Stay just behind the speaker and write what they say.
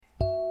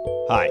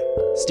Hi,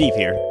 Steve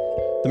here.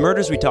 The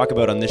murders we talk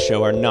about on this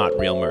show are not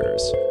real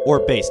murders, or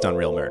based on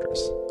real murders.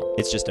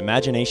 It's just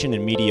imagination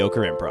and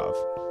mediocre improv.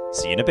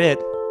 See you in a bit.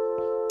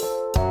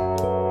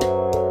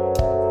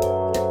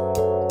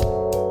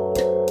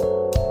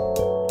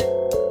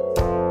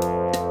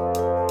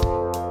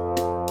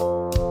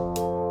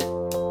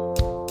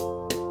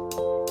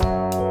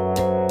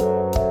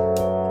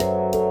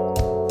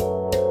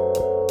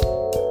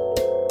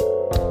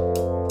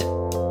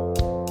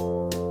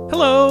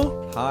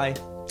 Hello, Hi,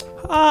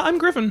 I'm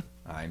Griffin.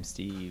 I'm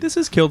Steve. This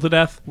is Killed to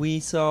Death, We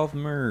solve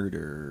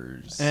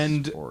murders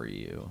And- for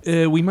you.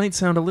 we might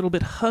sound a little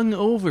bit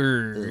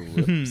hungover.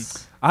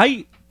 Whoops.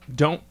 I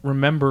don't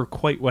remember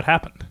quite what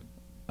happened.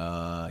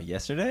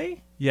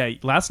 Yesterday? Yeah,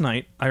 last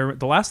night.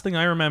 The last thing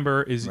I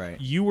remember is Right.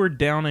 you were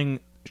downing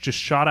just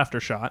shot after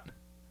shot,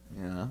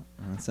 Yeah,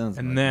 that sounds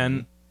and like then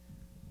me.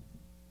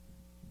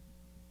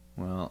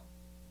 Well,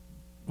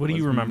 what do was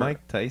you remember?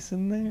 Mike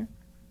Tyson there?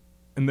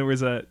 And there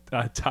was a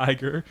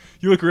tiger.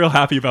 You look real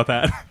happy about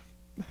that.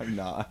 I'm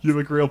not. You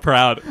look real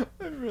proud.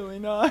 I'm really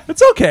not.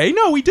 It's okay.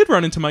 No, we did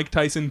run into Mike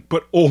Tyson,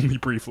 but only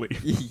briefly.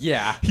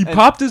 Yeah. He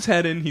popped his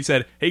head in. He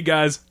said, "Hey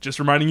guys, just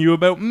reminding you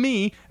about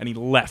me," and he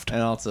left.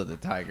 And also the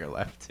tiger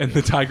left. And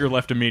the tiger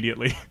left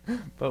immediately.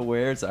 But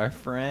where's our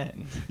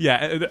friend?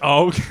 Yeah.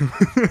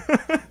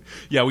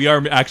 Yeah, we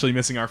are actually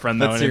missing our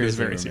friend, though, But and it is seriously,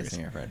 very we're serious.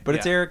 missing our friend. But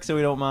it's Yeah. Eric, so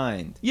we don't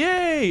mind.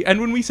 Yay!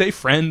 And when we say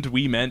friend,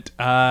 we meant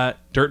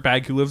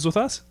dirtbag who lives with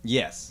us.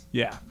 Yes.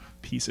 Yeah,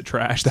 piece of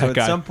trash, So that at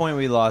guy. some point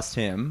we lost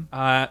him.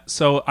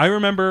 So I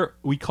remember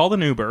we called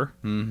an Uber.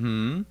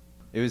 Mm-hmm.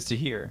 It was to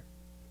here.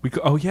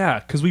 Oh, yeah,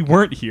 because we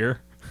weren't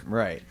here.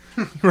 Right.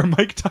 We were at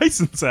Mike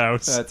Tyson's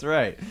house. That's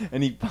right.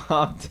 And he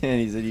popped in.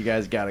 He said, "You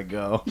guys gotta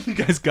go." You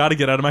guys got to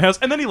get out of my house.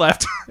 And then he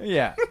left.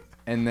 Yeah.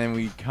 And then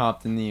we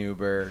hopped in the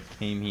Uber,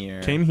 came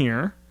here. Came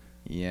here.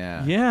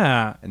 Yeah.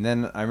 Yeah. And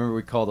then I remember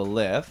we called a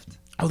Lyft.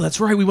 Oh, that's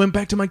right. We went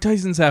back to Mike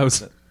Tyson's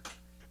house.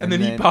 And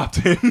then he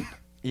popped in.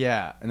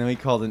 Yeah. And then we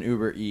called an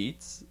Uber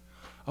Eats.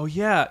 Oh,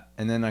 yeah.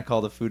 And then I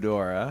called a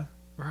Foodora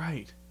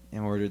Right.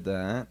 and ordered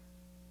that.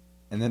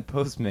 And then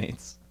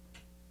Postmates.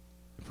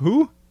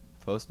 Who?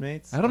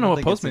 Postmates? I don't know what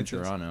think it's in Postmates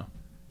is. Toronto.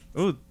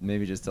 Oh,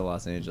 Maybe just to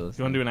Los Angeles.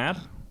 you want to do an ad?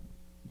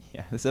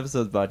 Yeah, this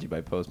episode's brought to you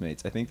by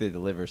Postmates. I think they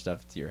deliver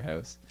stuff to your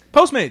house.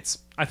 Postmates.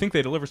 I think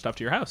they deliver stuff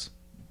to your house.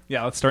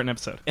 Yeah, let's start an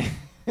episode.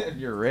 If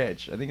you're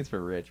rich. I think it's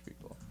for rich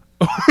people.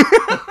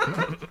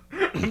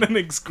 An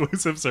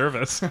exclusive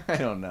service. I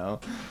don't know.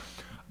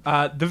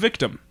 The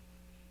victim,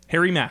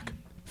 Harry Mack,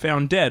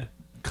 found dead,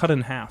 cut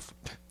in half.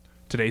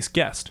 Today's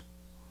guest,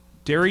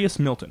 Darius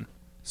Milton,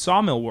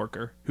 sawmill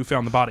worker who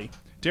found the body.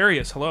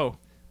 Darius, hello.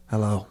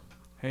 Hello.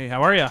 Hey,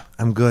 how are you?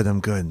 I'm good.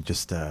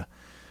 Just a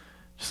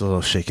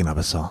little shaken up,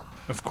 that's all.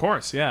 Of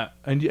course, yeah.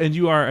 And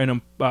you are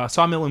an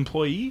sawmill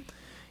employee?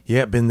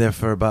 Yeah, been there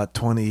for about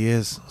 20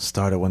 years.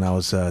 Started when I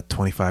was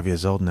 25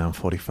 years old. Now I'm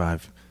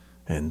 45.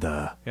 And,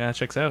 Yeah,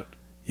 checks out.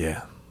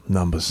 yeah,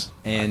 numbers.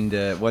 And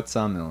what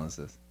sawmill is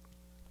this?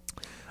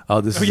 Oh,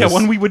 this Oh, is yeah, this-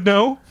 one we would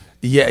know.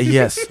 Yeah,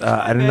 yes.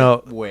 I don't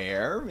know.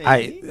 Where,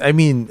 maybe? I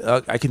mean,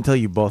 I can tell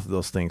you both of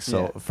those things.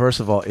 So, Yeah. first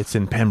of all, it's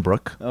in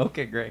Pembroke,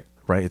 Okay, great.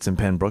 right? It's in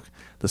Pembroke.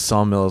 The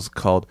sawmill is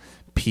called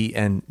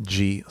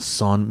PNG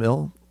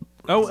Sawmill.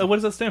 Oh, what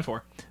does that stand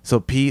for? So,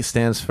 P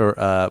stands for,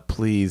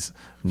 please,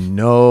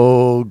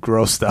 no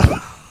gross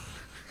stuff.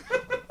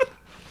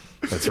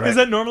 That's right. Is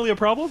that normally a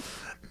problem?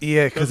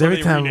 Yeah, because That's why every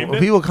they time renamed when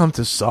it? people come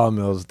to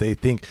sawmills, they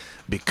think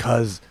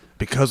because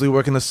we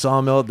work in a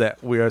sawmill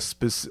that we are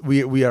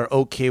we are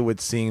okay with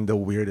seeing the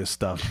weirdest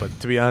stuff. But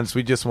to be honest,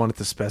 we just wanted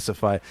to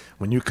specify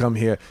when you come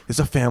here, it's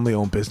a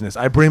family-owned business.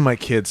 I bring my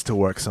kids to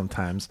work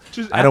sometimes.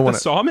 Just I at don't the want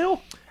to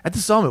sawmill? at the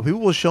sawmill. People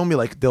will show me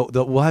like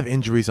we'll have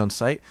injuries on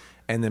site.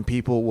 And then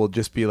people will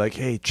just be like,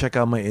 "Hey, check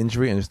out my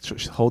injury," and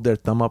just hold their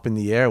thumb up in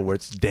the air where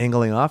it's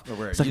dangling off. Or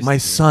where it It's like used my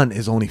to be. son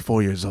is only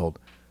 4 years old.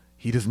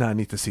 He does not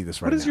need to see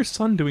this right What is now. your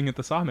son doing at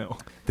the sawmill?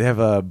 They have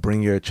a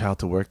bring your child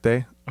to work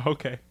day.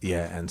 Okay.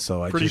 Yeah, and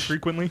so I Pretty just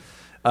frequently?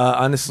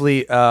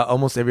 honestly,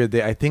 almost every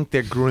day. I think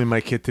they're grooming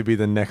my kid to be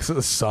the next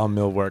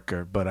sawmill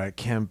worker, but I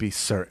can't be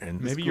certain.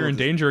 Maybe you're in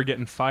danger of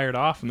getting fired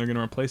off and they're going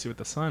to replace you with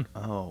the son.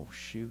 Oh,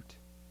 shoot.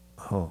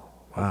 Oh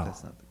wow,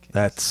 That's not the case.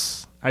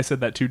 that's I said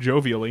that too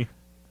jovially.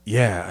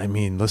 yeah. I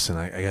mean, listen,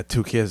 I got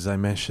 2 kids. As I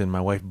mentioned,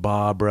 my wife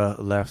Barbara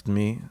left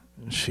me.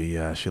 She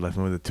left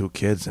me with the 2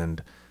 kids,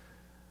 and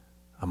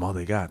I'm all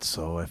they got.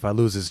 So if I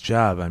lose this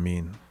job, I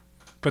mean,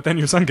 But then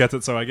your son gets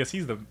it, so I guess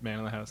he's the man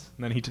of the house.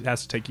 And then he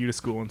has to take you to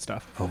school and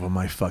stuff. over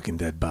my fucking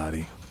dead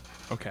body.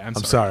 Okay, I'm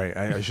I'm sorry.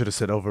 sorry. I should have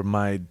said over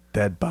my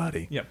dead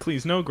body. Yeah,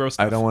 please, no gross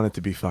stuff. I don't want it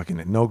to be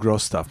fucking no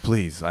gross stuff,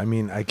 please. I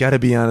mean, I gotta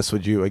be honest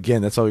with you.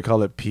 Again, that's why we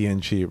call it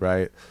PNG,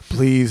 right?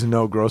 Please,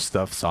 no gross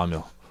stuff,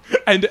 sawmill.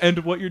 And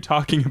what you're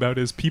talking about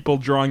is people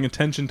drawing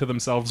attention to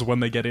themselves when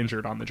they get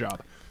injured on the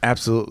job.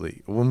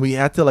 Absolutely. When we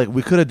had to,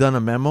 we could have done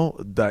a memo.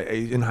 That,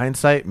 in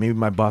hindsight, maybe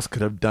my boss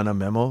could have done a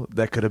memo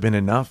that could have been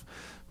enough,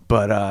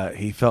 but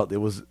he felt it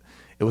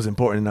it was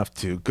important enough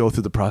to go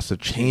through the process of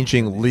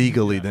changing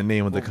legally the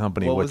name of the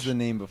company. What was the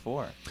name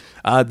before?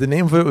 The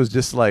name of it was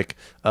just like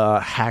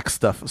Hack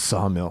Stuff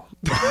Sawmill.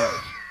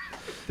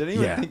 Did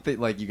anyone think that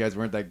like you guys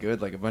weren't that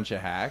good, like a bunch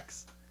of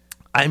hacks?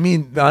 I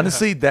mean,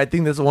 honestly, I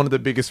think that's one of the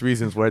biggest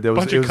reasons where there was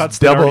bunch it of was cuts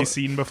double. that already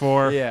seen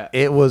before. Yeah.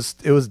 It was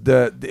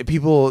the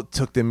people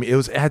took them.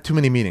 It had too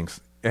many meetings.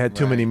 It had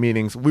too many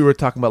meetings. We were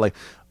talking about like,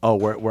 oh,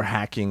 we're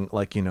hacking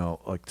like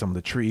like some of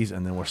the trees,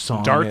 and then we're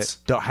sawing Darts?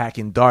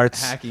 hacking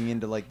darts, Hacking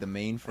into like the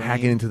mainframe.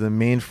 hacking into the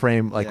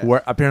mainframe. Like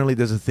where apparently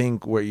there's a thing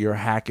where your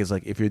hack is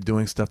like if you're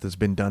doing stuff that's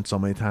been done so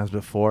many times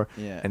before,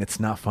 and it's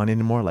not fun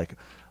anymore. Like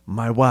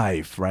my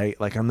wife, right?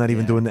 Like I'm not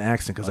even doing the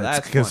accent because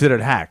that's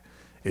considered hack.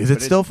 Is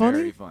it still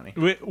funny?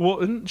 Wait, well,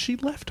 and she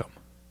left him.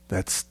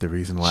 That's the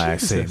reason why I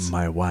say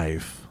my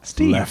wife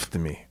Steve. left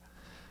me.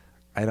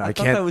 I thought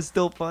can't. that was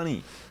still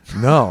funny.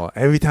 No,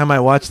 every time I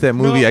watch that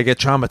movie, I get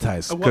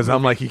traumatized because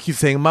I'm like, he keeps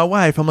saying my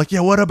wife. I'm like, yeah,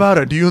 what about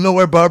her? Do you know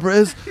where Barbara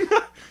is?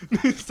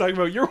 He's talking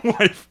about your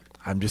wife.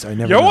 I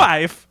never. Your know.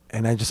 wife.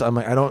 And I'm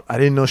like, I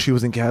didn't know she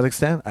was in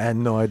Kazakhstan. I had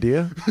no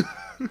idea.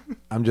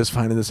 I'm just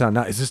finding this out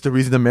now. Is this the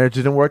reason the marriage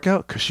didn't work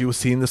out? Because she was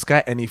seeing this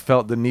guy and he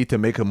felt the need to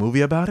make a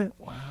movie about it.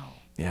 Wow.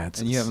 Yeah,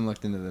 And you haven't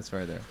looked into this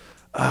further.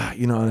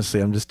 Honestly,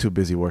 I'm just too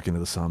busy working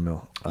at the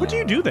sawmill. What do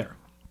you do there?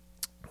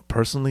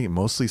 Personally,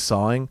 mostly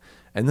sawing,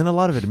 and then a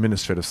lot of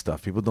administrative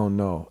stuff. People don't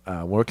know.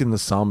 Working in the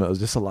sawmill is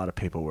just a lot of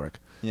paperwork.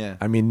 Yeah.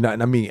 I mean,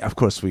 of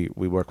course, we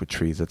work with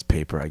trees. That's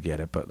paper. I get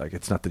it, but like,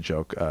 it's not the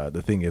joke.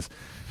 The thing is,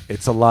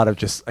 it's a lot of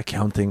just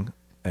accounting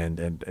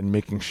and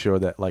making sure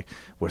that like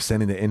we're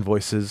sending the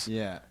invoices.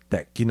 Yeah.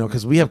 That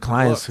because we have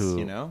clients books,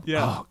 who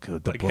Yeah. Oh,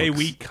 good. The Like, books. hey,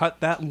 we cut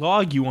that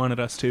log you wanted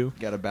us to.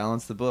 Got to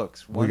balance the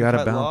books. We gotta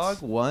cut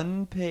balance. log,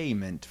 one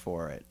payment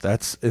for it.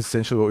 That's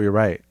essentially what we're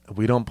right.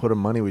 We don't put a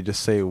money. We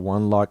just say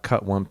one log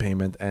cut, one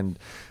payment, and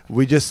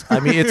we just. I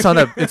mean, it's on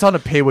a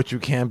pay what you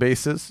can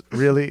basis,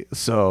 really.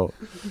 So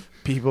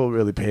people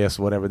really pay us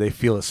whatever they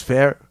feel is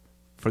fair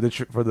for the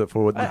job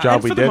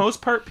And we for did. the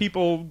most part,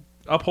 people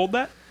uphold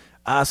that.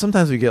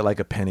 Sometimes we get like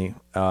a penny.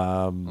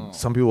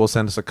 Some people will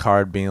send us a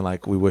card being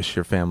like, "We wish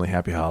your family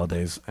happy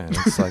holidays," and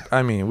it's like,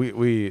 I mean,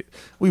 we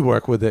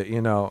work with it,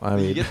 I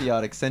mean, You get the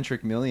odd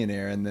eccentric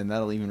millionaire, and then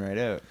that'll even right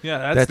out.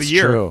 Yeah, that's the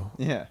year. true.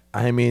 Yeah.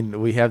 I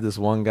mean, we have this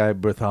one guy,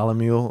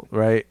 Bartholomew,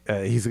 right?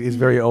 He's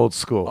very old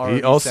school. Already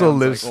He also sounds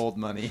lives. like old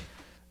money.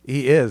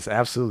 He is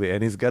absolutely,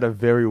 and he's got a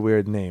very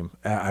weird name.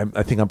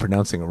 I think I'm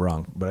pronouncing it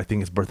wrong, but I think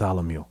it's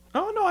Bartholomew.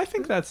 Oh no, I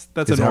think that's Is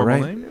a that normal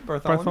right? name.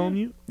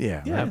 Bartholomew?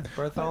 Yeah. Yeah. right?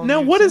 Bartholomew Now,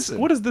 what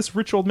Simpson. is this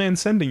rich old man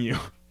sending you?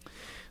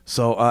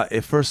 So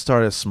it first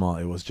started small.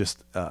 It was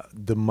just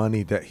the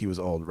money that he was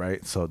owed,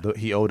 right? So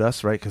he owed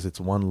us, right? Because it's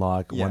one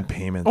log, one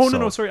payment. Oh so.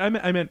 no, sorry, I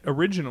meant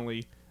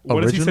originally.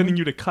 What is he Originally? sending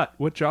you to cut?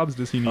 What jobs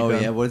does he need? Oh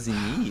done? yeah, what does he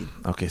need?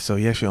 Okay, so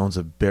he actually owns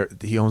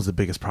the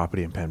biggest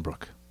property in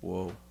Pembroke,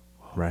 Whoa.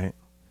 right?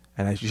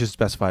 And I should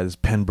specify this: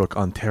 Pembroke,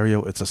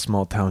 Ontario. It's a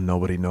small town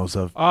nobody knows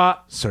of.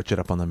 Search it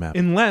up on the map.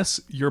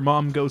 Unless your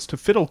mom goes to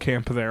fiddle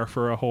camp there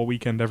for a whole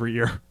weekend every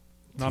year.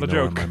 Not Do a you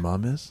know joke. where my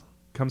mom is?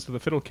 Comes to the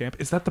fiddle camp.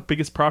 Is that the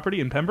biggest property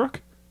in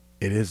Pembroke?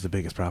 It is the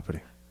biggest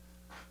property.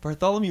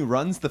 Bartholomew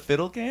runs the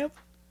fiddle camp?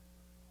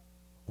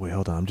 Wait,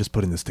 hold on. I'm just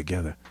putting this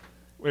together.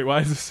 Wait,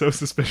 why is this so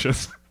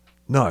suspicious?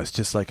 No, it's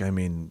just like,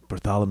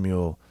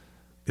 Bartholomew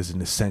is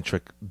an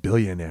eccentric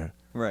billionaire,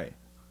 Right.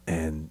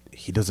 and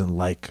he doesn't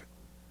like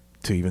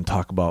to even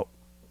talk about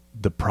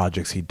the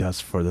projects he does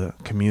for the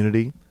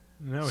community.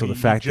 No, So he the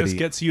fact that just he-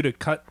 gets you to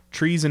cut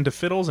trees into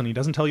fiddles, and he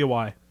doesn't tell you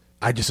why.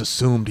 I just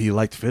assumed he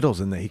liked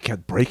fiddles and that he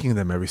kept breaking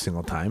them every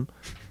single time.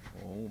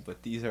 Oh,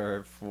 but these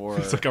are for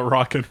It's like a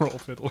rock and roll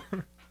fiddler.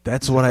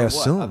 That's what I for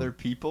assumed. Other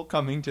people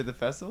coming to the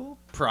festival?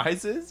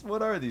 Prizes?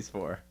 What are these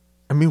for?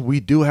 I mean, we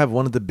do have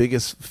one of the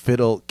biggest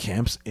fiddle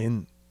camps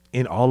in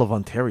all of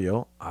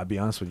Ontario. I'll be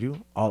honest with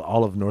you,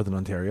 all of Northern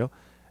Ontario.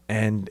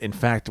 And in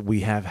fact, we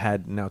have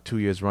had now 2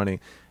 years running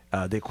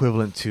the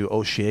equivalent to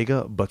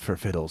Osheaga, but for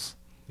fiddles.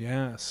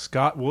 Yeah,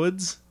 Scott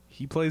Woods.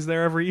 He plays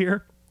there every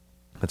year.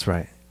 That's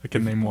right. I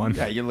can name one.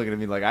 Yeah, you're looking at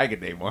me like I could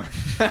name one.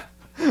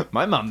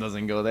 My mom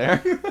doesn't go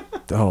there.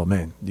 Oh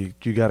man,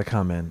 you got to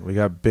come, man. We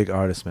got big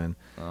artists, man.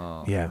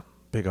 Oh. Yeah,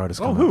 big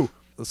artists. Oh, coming.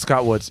 who?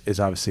 Scott Woods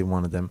is obviously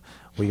one of them.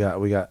 We got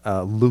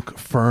Luke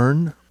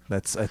Fern.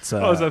 That's There's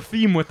a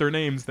theme with their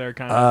names there,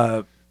 kind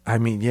of. I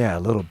mean, yeah, a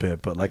little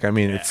bit, but like, I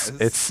mean, Yes.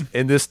 it's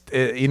in this,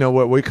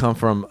 where we come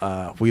from.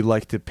 We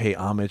like to pay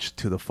homage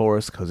to the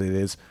forest because it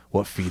is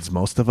what feeds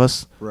most of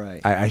us.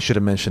 Right. I should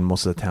have mentioned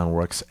most of the town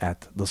works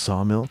at the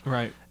sawmill.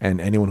 Right. And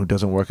anyone who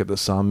doesn't work at the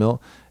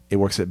sawmill, it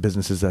works at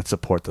businesses that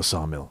support the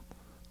sawmill.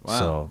 Wow.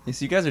 So Yeah,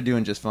 so you guys are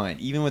doing just fine,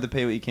 even with the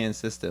pay what you can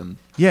system.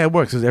 yeah, it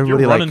works because You're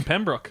everybody running like.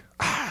 Pembroke.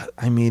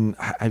 I mean,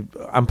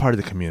 I'm part of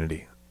the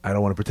community. I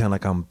don't want to pretend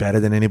like I'm better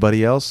than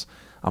anybody else.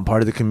 I'm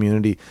part of the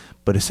community,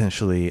 but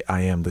essentially,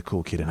 I am the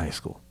cool kid in high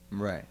school.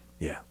 Right.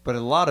 Yeah. But a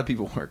lot of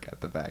people work at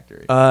the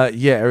factory.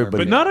 Yeah,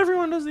 everybody. But not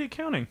everyone does the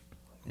accounting.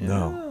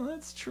 No, Yeah,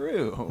 that's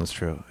true. that's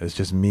true. It's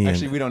just me.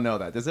 Actually, we don't know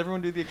that. Does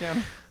everyone do the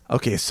accounting?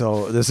 Okay,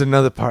 so there's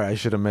another part I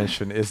should have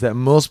mentioned is that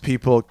most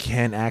people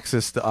can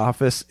access the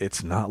office.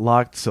 It's not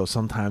locked, so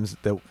sometimes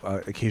the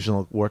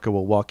occasional worker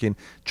will walk in,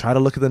 try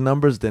to look at the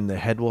numbers, then their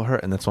head will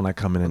hurt, and that's when I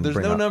come in and There's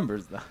bring no up.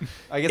 numbers though.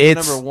 I guess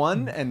It's- the number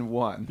 1 and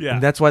 1. Yeah.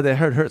 And that's why their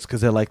head hurts,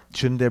 because they're like,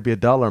 shouldn't there be a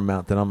dollar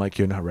amount? Then I'm like,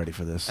 you're not ready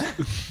for this.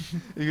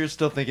 If you're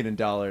still thinking in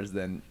dollars,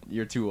 then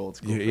you're too old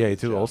school. for You're this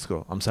too job. old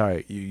school. I'm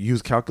sorry. You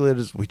use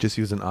calculators. We just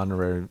use an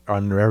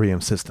honorarium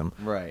system,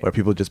 Right. where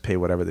people just pay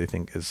whatever they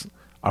think is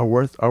our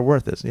worth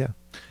is. Yeah.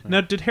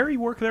 Now, did Harry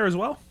work there as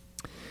well?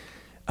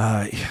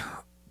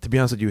 To be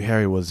honest with you,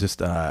 Harry was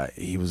just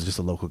he was just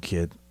a local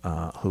kid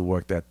who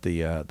worked at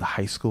the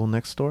high school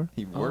next door.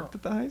 He worked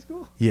at the high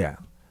school? Yeah,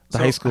 the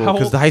So high school, how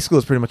because old- the high school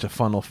is pretty much a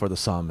funnel for the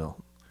sawmill.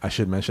 I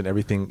should mention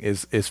everything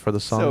is for the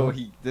sawmill. So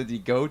did he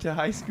go to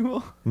high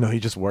school? No, he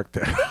just worked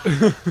there.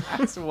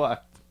 That's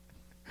what.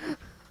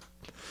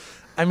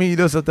 I mean,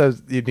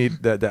 sometimes you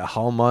need that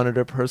hall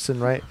monitor person,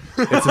 right?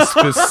 It's a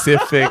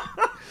specific.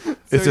 So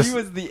It's just he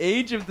was the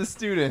age of the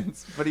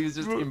students, but he was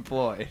just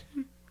employed.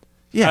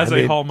 yeah. As I a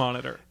mean, hall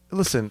monitor.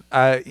 listen,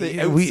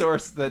 They we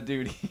outsourced the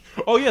duty.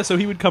 Oh, yeah, so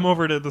he would come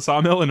over to the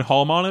sawmill and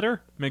hall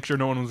monitor, make sure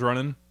no one was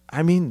running.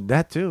 I mean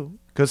that too,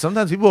 because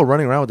sometimes people are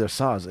running around with their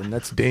saws, and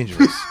that's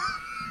dangerous.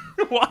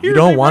 Why You are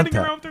don't they want running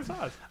that. around with their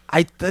saws?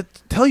 I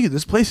tell you,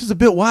 this place is a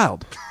bit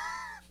wild.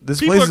 This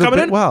People place are is a coming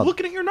bit in wild.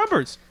 looking at your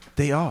numbers.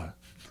 They are,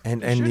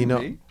 and you Shouldn't know,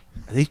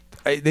 be.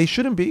 they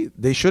shouldn't be.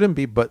 They shouldn't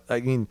be. But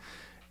I mean,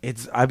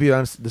 I'll be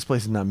honest. This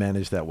place is not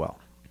managed that well.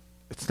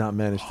 It's not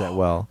managed that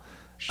well.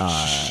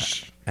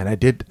 And I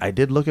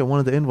did look at one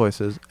of the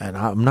invoices, and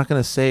I'm not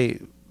gonna say,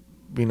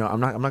 I'm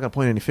not gonna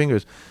point any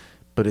fingers,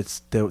 but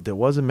there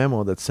was a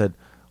memo that said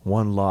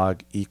one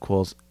log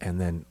equals, and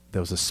then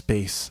there was a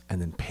space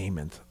and then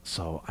payment.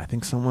 So I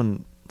think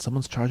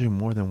someone's charging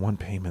more than one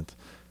payment.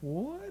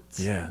 What?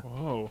 Yeah,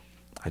 Whoa.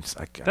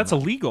 that's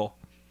illegal.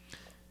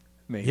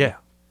 Maybe. yeah.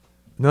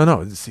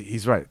 No,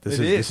 he's right. This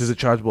It is a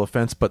chargeable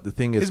offense. But the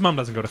thing is, His mom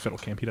doesn't go to fiddle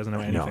camp. He doesn't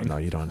know anything. no,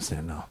 you don't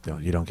understand. No,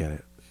 you don't get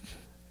it.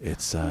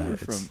 It's We're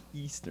it's from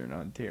Eastern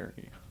Ontario.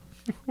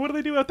 What do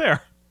they do out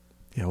there?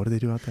 yeah. What do they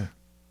do out there?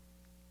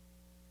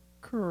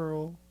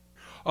 Curl.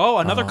 Oh,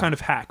 another kind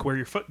of hack where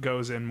your foot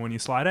goes in when you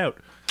slide out.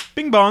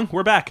 Bing bong,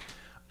 we're back.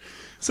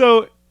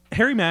 So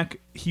Harry Mack,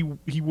 he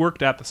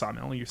worked at the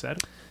sawmill, you said.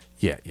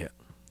 Yeah.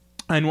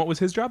 And what was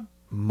his job?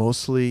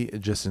 Mostly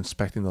just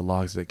inspecting the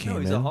logs that came No,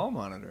 he's in. a hall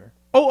monitor.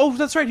 Oh,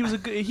 that's right.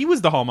 He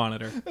was the hall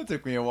monitor. That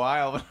took me a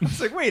while. But I was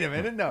like, wait a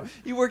minute. No,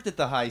 he worked at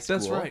the high school.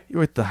 That's right. You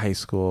were at the high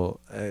school,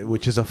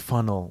 which is a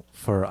funnel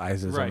for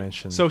eyes, as I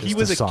mentioned. So he It's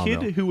was the a sawmill.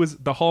 kid who was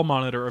the hall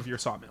monitor of your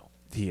sawmill.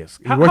 He is.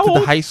 He How- worked how at the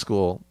old- high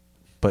school,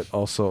 but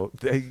also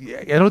I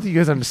don't think you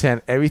guys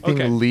understand. Everything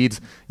Okay.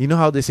 leads. You know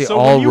how they say So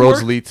all when you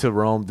roads work- lead to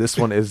Rome. This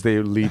one is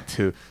they lead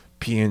to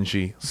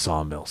PNG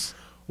sawmills,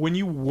 When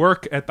you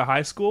work at the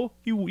high school,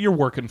 you're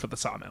working for the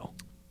sawmill.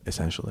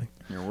 essentially.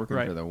 You're working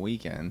Right. for the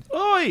weekend.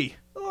 Oi!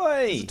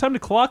 Oi! Time to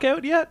clock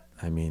out yet?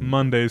 I mean,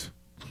 Mondays.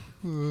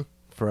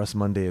 for us,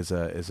 Monday is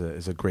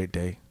a great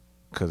day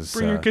because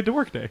Bring your kid to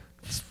work day.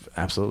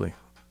 absolutely,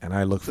 and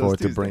I look So forward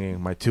it's to Tuesday.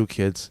 bringing my two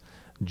kids,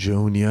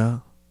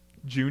 Junior.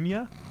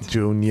 Junior?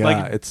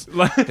 It's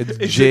is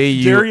it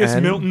J-U-N. Darius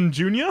Milton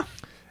Jr.?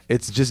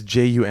 It's just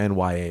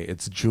Junya.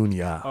 It's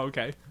Junior. Oh,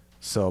 okay.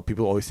 So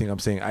people always think I'm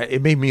saying.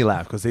 It made me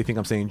laugh because they think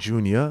I'm saying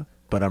Junior,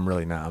 but I'm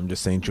really not. I'm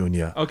just saying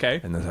Junior.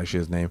 Okay. And that's actually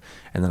his name.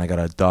 And then I got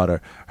a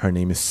daughter. Her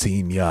name is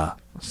Senya.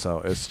 So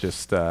it's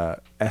just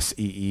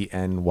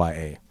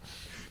Seenya.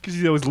 Because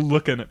he's always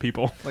looking at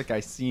people. Like I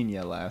seen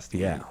you last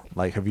week. Yeah.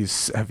 Like have you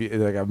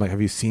like I'm like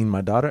have you seen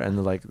my daughter? And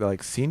they're like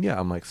Senya.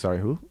 I'm like sorry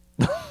who?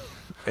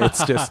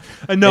 It's just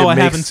No, it I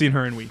makes- haven't seen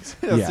her in weeks.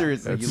 No, Yeah,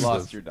 seriously, you it's-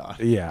 lost your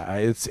daughter. Yeah,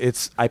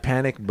 it's I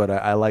panic, but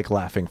I like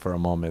laughing for a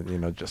moment,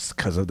 just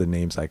because of the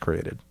names I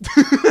created.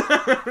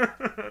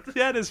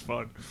 Yeah, it is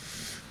fun.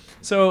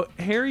 So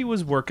Harry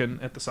was working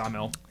at the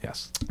sawmill.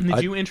 Yes.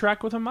 Did you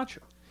interact with him much?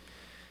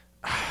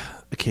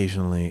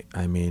 Occasionally,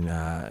 I mean,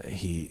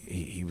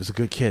 he was a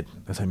good kid,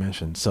 as I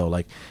mentioned. So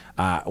like,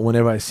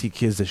 whenever I see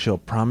kids that show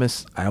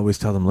promise, I always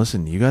tell them,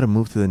 listen, you got to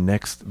move to the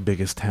next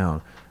biggest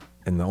town,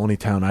 and the only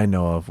town I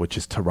know of, which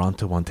is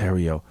Toronto,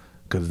 Ontario,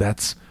 because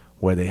that's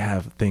where they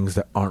have things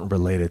that aren't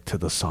related to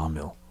the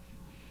sawmill.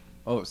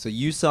 Oh, so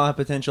you saw a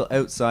potential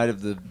outside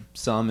of the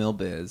sawmill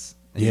biz.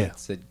 And Yeah. You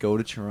said go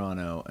to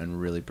Toronto and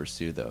really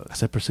pursue those. I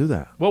said, pursue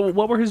that.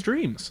 What were his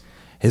dreams?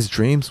 His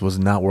dreams was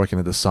not working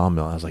at the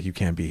sawmill. I was like, you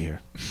can't be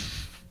here.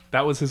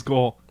 That was his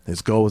goal.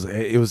 His goal was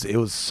it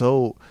was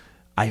so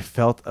I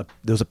felt there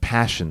was a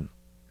passion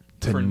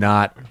to For-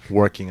 not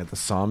working at the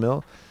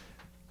sawmill,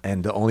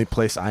 and the only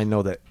place I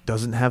know that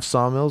doesn't have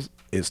sawmills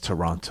is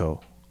Toronto,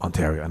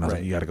 Ontario, and I was like,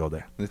 Right. you got to go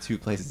there. The two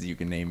places you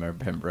can name are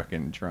Pembroke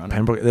and Toronto.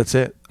 Pembroke, that's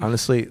it.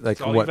 Honestly, like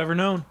That's all what you've ever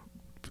known.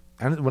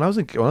 and when I was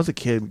a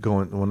kid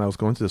when I was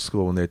going to the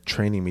school when they're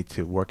training me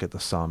to work at the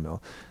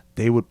sawmill,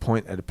 they would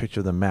point at a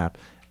picture of the map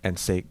and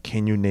say,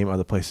 "Can you name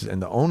other places?"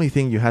 And the only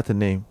thing you had to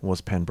name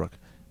was Pembroke.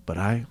 But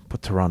I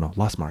put Toronto,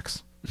 lost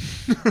marks.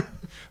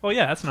 Oh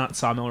yeah, that's not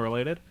sawmill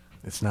related.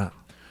 It's not.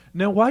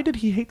 Now, why did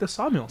he hate the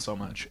sawmill so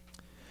much?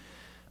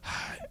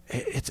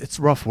 It's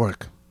rough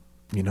work,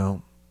 you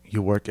know.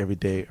 You work every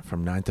day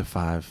from 9 to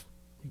 5.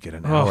 You get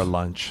an hour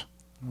lunch.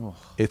 Oh.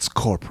 It's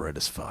corporate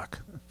as fuck.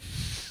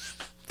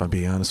 If I'm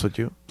being honest with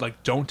you,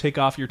 Like, don't take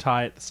off your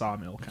tie at the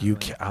sawmill. you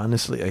can,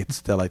 honestly,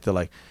 they're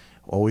like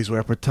always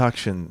wear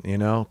protection. You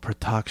know,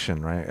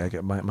 protection, right? I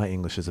get my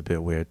English is a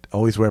bit weird.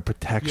 Always wear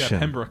protection. Yeah,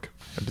 Pembroke.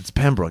 It's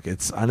Pembroke.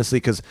 It's honestly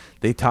because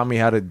they taught me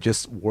how to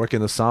just work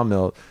in the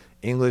sawmill.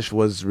 English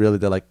was really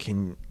they're like,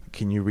 can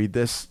you read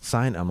this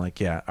sign? I'm like,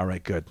 yeah, all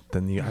right, good.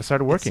 Then I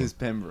started working. This is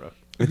Pembroke.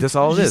 That's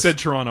all it You is. said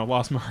Toronto,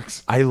 lost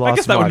marks. I lost. I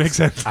guess that marks. would make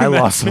sense. I in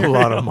that lost a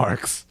lot scenario. of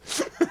marks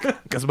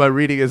because my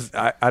reading is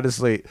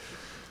honestly.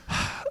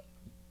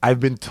 I've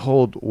been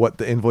told what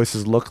the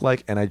invoices look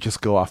like, and I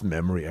just go off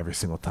memory every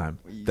single time.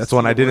 You That's see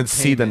when I the didn't word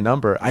see the payment.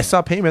 number. Yeah. I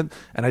saw payment,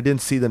 and I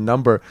didn't see the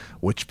number,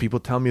 which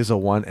people tell me is a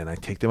 1, and I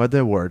take them at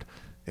their word.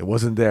 It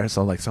wasn't there, so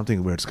I'm like,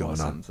 something weird's going on.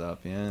 Something's up,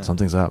 yeah.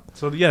 Something's up.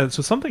 So yeah,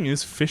 so something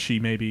is fishy.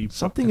 Maybe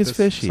Something at is this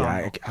fishy.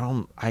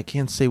 sawmill. I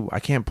can't say.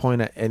 I can't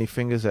point at any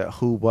fingers at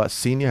who. What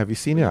senior? Have you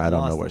seen her? I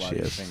don't know Lost where a she lot of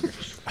your is.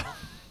 fingers.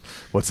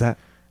 What's that?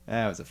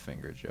 That was a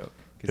finger joke.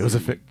 It was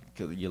a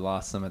You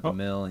lost some at the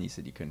mill, and you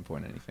said you couldn't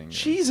point any fingers.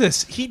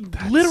 Jesus, he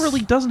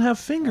literally doesn't have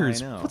fingers.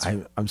 I know. What's-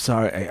 I'm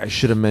sorry. I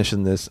should have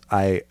mentioned this.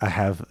 I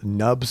have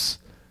nubs.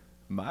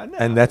 Mine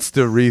And that's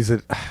the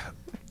reason.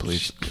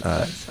 Please,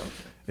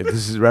 if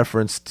this is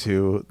reference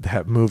to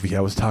that movie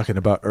I was talking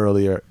about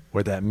earlier,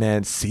 where that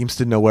man seems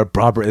to know where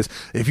Barbara is.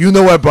 If you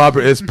know where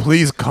Barbara is,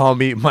 please call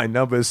me. My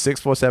number is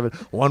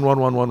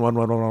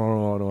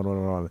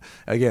 647-111-111-111.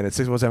 Again, it's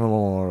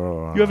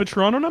 647-111-111. You have a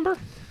Toronto number?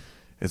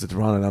 It's a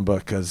Toronto number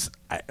because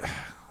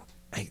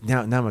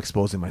now I'm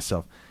exposing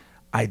myself.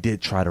 I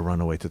did try to run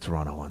away to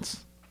Toronto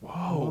once,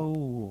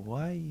 Oh,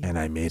 why? and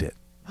I made it.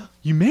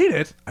 You made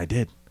it. I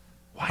did.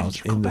 Why I was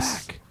did you go in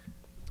this- back?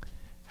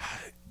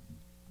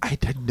 I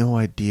had no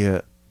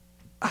idea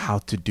how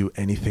to do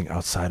anything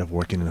outside of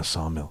working in a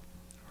sawmill.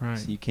 Right.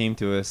 So you came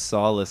to a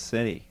sawless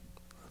city.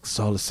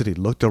 Saw the city,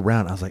 looked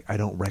around. I was like, I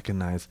don't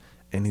recognize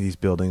any of these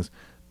buildings.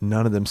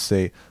 None of them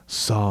say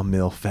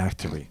sawmill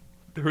factory.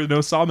 There were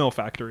no sawmill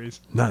factories.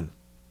 None.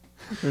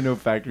 There are no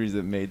factories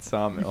that made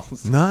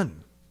sawmills.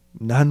 None.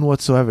 None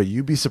whatsoever.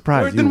 You'd be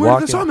surprised. Then You where walk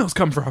did the in- sawmills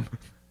come from?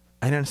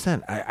 I didn't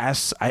understand. I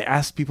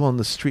asked people on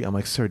the street. I'm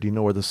like, sir, do you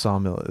know where the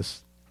sawmill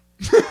is?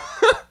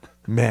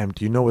 Ma'am,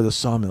 do you know where the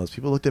sawmill is?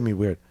 People looked at me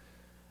weird.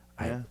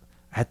 Yeah.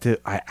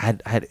 I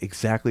had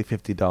exactly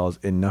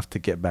 $50, enough to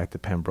get back to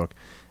Pembroke,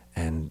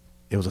 and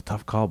it was a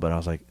tough call. But I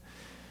was like,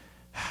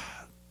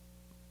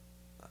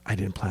 I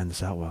didn't plan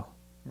this out well.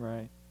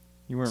 Right.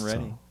 You weren't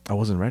ready. So I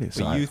wasn't ready.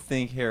 So But you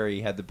think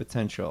Harry had the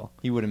potential.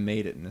 He would have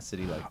made it in a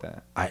city like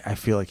that. I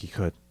feel like he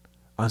could,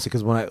 honestly,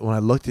 because when I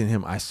looked at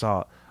him, I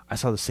saw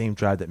the same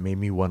drive that made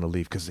me want to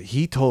leave. Because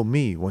he told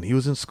me when he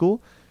was in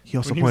school, he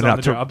also When he was pointed on out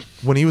the to job.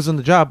 when he was on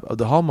the job of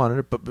the hall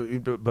monitor,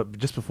 but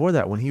just before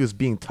that, when he was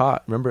being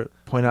taught, remember,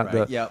 point out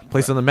Right, the yep,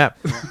 place right. on the map.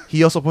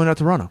 He also pointed out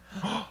Toronto,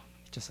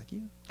 Just like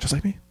you. just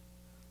like me.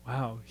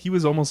 Wow. He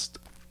was almost.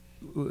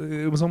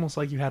 It was almost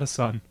like you had a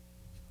son.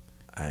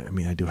 I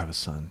mean, I do have a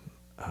son.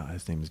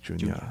 His name is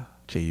Junior.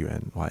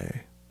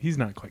 Junya. He's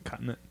not quite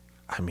cutting it.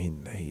 I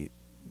mean,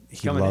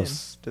 he Coming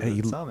loves in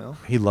to the sawmill.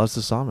 He loves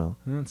the sawmill.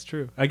 That's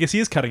true. I guess he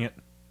is cutting it.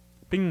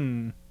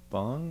 Bing.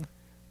 Bong.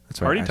 That's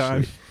Party right. time.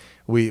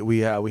 Actually, we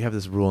have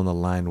this rule in the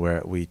line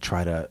where we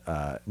try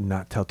to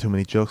not tell too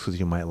many jokes because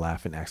you might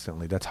laugh and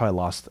accidentally. That's how I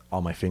lost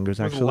all my fingers.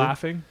 I was Actually,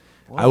 laughing.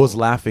 I was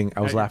laughing.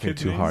 I was At your laughing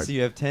kid's too names? hard. So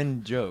you have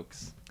 10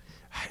 jokes.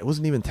 It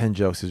wasn't even 10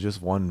 jokes. It was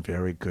just one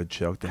very good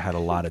joke that had a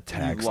lot of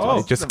tags. to it.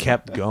 lost It just them.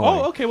 kept going.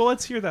 Oh, okay. Well,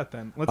 let's hear that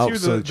then. Let's Oh, hear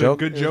so the the joke?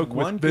 good There's joke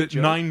one with the good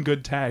joke. 9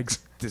 good tags.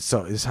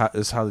 So this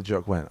is how the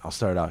joke went. I'll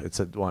start out. It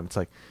said one. It's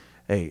like,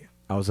 hey,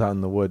 I was out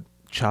in the wood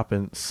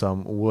chopping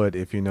some wood,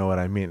 if you know what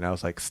I mean. And I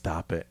was like,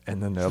 stop it.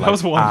 And then they're That like,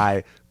 was one.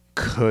 I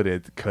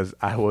couldn't because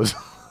I was.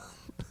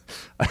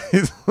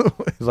 It's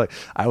like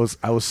I was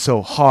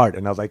so hard,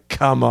 and I was like,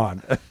 come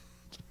on.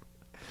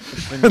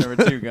 Finger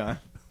number 2 gone.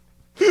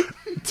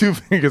 2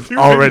 fingers Two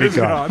already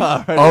fingers gone.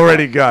 gone.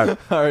 Already gone.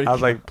 Already I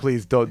was like,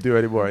 please don't do it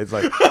anymore. He's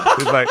like,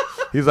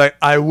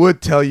 I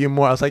would tell you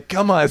more. I was like,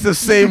 come on, it's the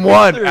same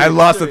one. I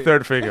lost the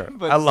 3rd finger.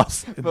 But- I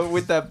lost. But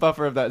with that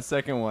buffer of that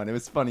second one, it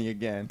was funny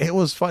again. It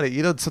was funny.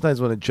 You know,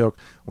 sometimes when a joke,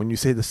 when you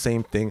say the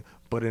same thing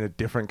but in a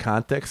different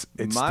context,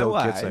 it My still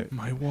gets wife- it.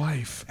 My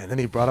wife. And then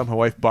he brought up my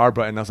wife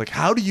Barbara, and I was like,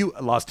 how do you?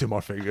 I lost 2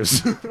 more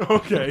fingers.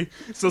 Okay.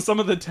 So some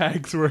of the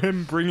tags were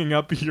him bringing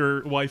up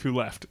your wife who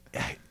left.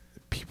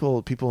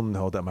 People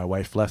know that my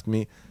wife left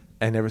me,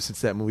 and ever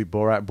since that movie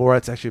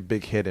Borat's actually a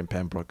big hit in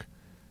Pembroke.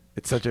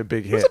 It's such a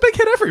big hit. It's a big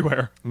hit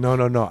everywhere.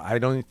 No. I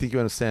don't think you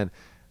understand.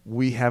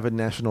 We have a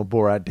National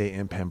Borat Day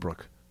in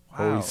Pembroke.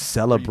 Where Wow. we You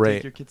celebrate.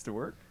 take your kids to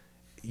work?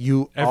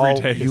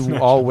 Every day is You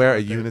National all wear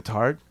a Borat Day.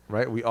 unitard,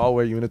 right? We all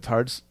wear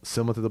unitards,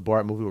 similar to the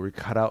Borat movie, where we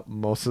cut out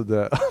most of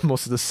the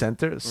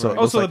center. So Right.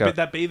 it was Also, like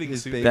that bathing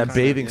His suit. bathing that kinda,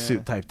 bathing yeah.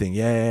 suit type thing.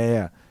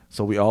 Yeah.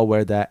 So we all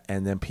wear that,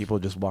 and then people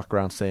just walk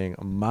around saying,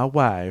 "My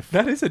wife."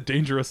 That is a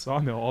dangerous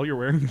sawmill. All you're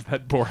wearing is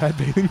that Borat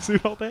bathing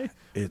suit all day.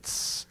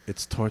 It's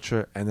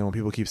torture. And then when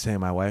people keep saying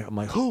 "my wife," I'm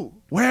like, "Who?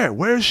 Where?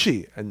 Where is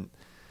she?" And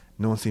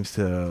no one seems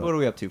to. What are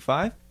we up to?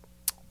 5?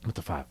 What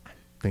the 5?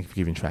 Thank you for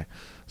keeping track.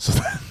 So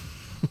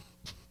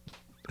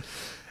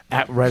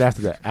right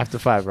after that, after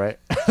 5, right?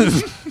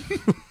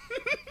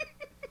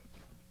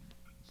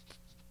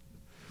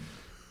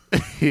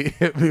 He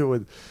hit me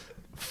with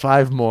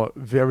 5 more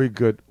very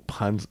good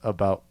puns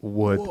about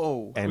wood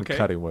and okay.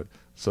 cutting wood.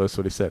 So that's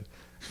what he said.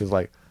 He was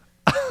like,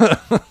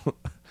 I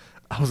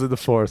was in the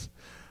forest.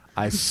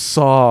 I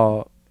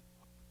saw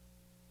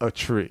a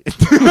tree.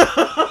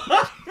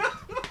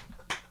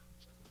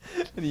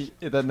 And he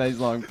hit that nice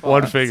long pause.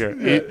 One finger.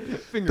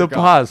 Finger The gone.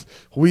 pause.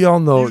 We all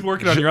know. He's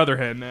working on your other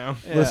hand now.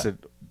 Yeah. Listen,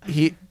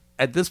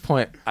 at this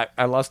point,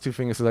 I lost 2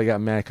 fingers because I got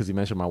mad because he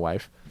mentioned my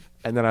wife.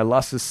 And then I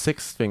lost his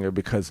 6th finger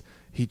because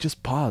he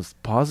just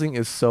paused. Pausing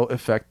is so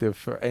effective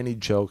for any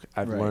joke.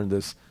 I've Right. learned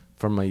this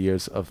from my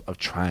years of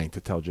trying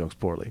to tell jokes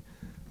poorly.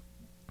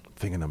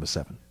 Finger number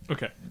 7.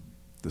 Okay.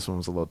 This one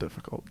was a little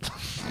difficult.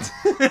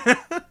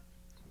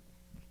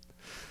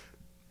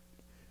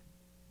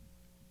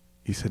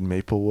 He said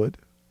Maplewood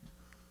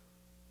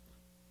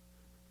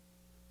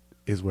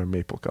is where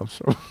maple comes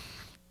from.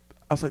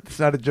 I was like, that's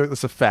not a joke,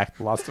 that's a fact.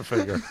 Lost a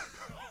finger.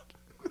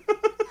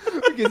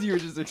 Because you were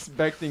just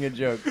expecting a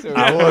joke. So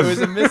I it was.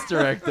 was a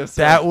misdirect of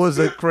That sorts. was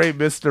a great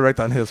misdirect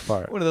on his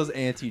part. One of those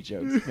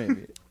anti-jokes,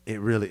 maybe.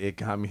 It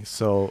got me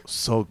so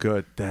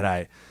good that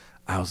I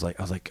was like,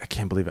 I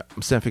can't believe it.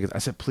 I'm 7 fingers. I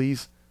said,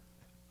 please.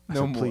 I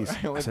No said, more. please.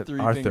 I only I said, have 3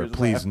 Arthur, fingers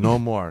please, left. no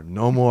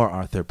more,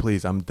 Arthur,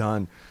 please. I'm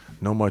done.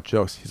 No more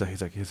jokes. He's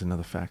like, here's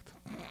another fact.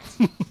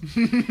 I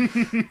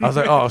was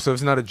like, oh, so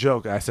it's not a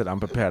joke. I said, I'm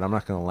prepared. I'm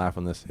not gonna laugh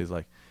on this. He's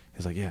like,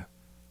 yeah,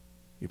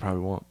 you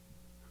probably won't.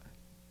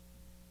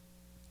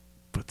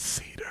 But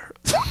cedar.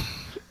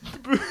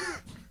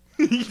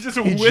 He just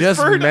He whispered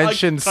just a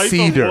mentioned type of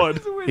cedar.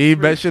 wood. He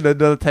mentioned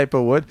another type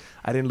of wood.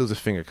 I didn't lose a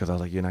finger because I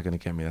was like, you're not gonna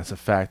get me. That's a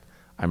fact.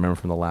 I remember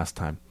from the last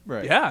time.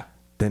 Right. Yeah.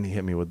 Then he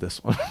hit me with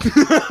this one.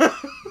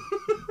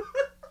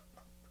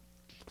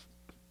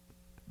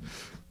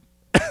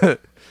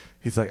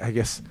 He's like, I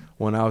guess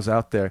when I was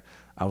out there,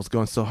 I was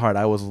going so hard,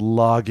 I was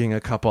logging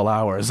a couple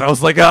hours. I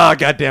was like, oh,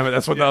 God damn it.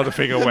 That's when the other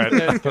finger went.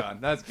 That's gone.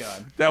 That's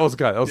gone. That was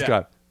gone. That was Yeah.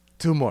 gone.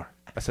 2 more.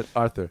 I said,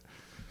 Arthur,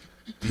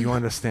 do you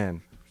understand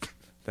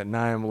that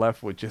now I'm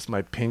left with just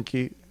my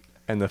pinky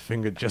and the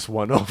finger just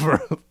one over,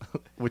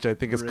 which I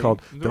think is Ring.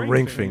 called The the ring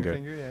ring finger.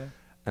 finger. Yeah.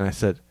 And I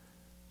said,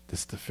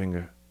 this is the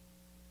finger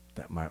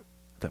that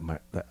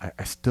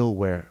I still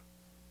wear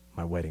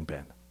my wedding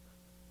band.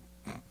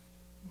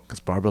 Because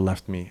Barbara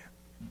left me,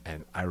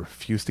 and I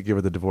refuse to give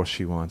her the divorce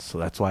she wants, so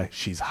that's why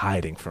she's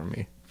hiding from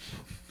me.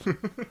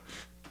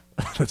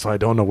 That's why I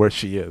don't know where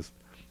she is.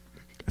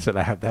 I said,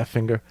 I have that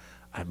finger,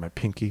 I have my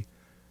pinky.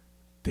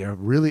 They're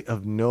really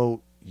of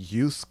no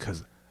use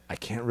because I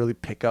can't really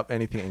pick up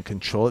anything and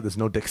control it. There's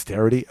no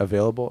dexterity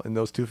available in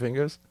those 2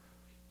 fingers.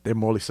 They're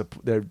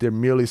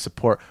merely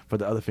support for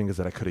the other fingers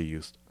that I could have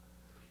used.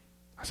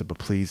 I said, but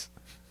please,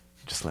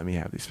 just let me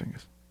have these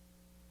fingers.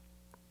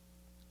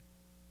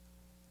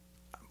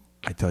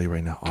 I tell you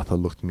right now, Arthur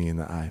looked me in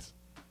the eyes.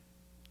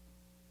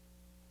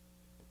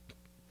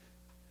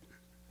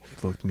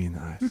 He looked me in the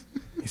eyes.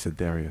 He said,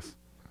 Darius,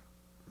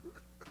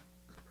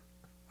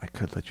 I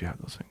could let you have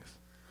those fingers.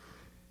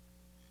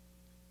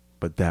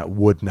 But that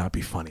would not be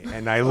funny.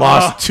 And I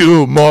lost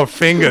 2 more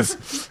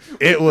fingers.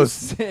 It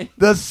was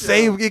the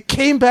same. It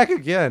came back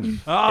again.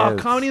 Oh,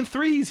 It's- comedy in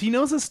threes. He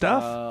knows his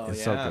stuff. Oh, It's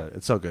yeah. so good.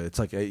 It's so good. It's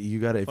like you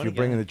gotta. If Funny you're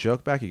bringing guy. the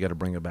joke back, you gotta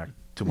bring it back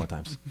 2 more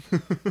times.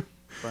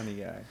 Funny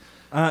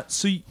guy.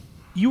 So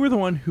you were the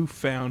one who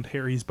found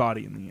Harry's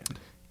body in the end.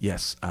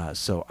 Yes.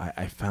 So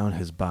I found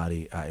his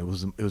body. It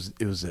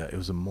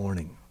was a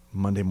morning,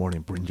 Monday morning.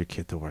 Bring your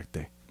kid to work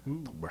day.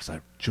 The worst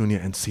side. Junior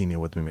and Senior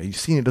with me.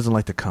 Senior doesn't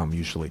like to come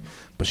usually,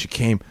 but she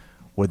came.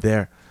 We're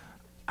there.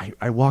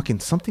 I walk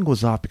in. Something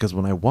was off because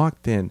when I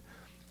walked in,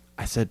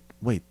 I said,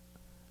 "Wait,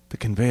 the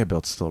conveyor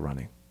belt's still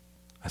running."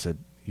 I said,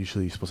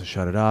 "Usually you're supposed to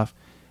shut it off,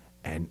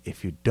 and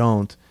if you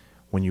don't,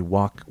 when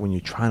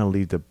you're trying to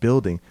leave the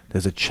building,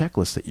 there's a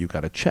checklist that you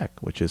got to check,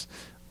 which is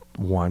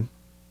 1,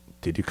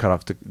 did you shut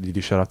off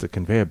the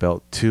conveyor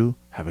belt? 2,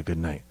 have a good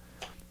night."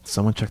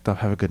 Someone checked off,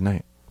 have a good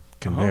night.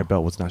 Conveyor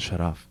belt was not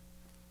shut off.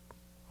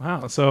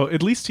 Wow. So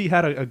at least he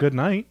had a good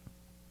night.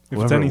 If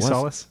it's Whoever any it was,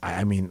 solace.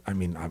 I mean,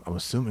 I'm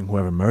assuming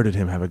whoever murdered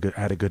him had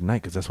a good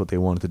night because that's what they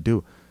wanted to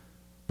do.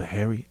 But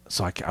Harry,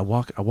 so I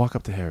walk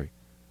up to Harry,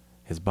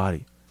 his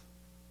body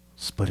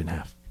split in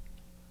half.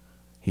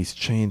 He's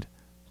chained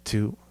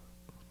to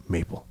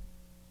Maplewood.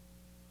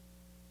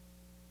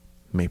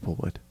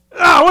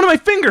 Ah, one of my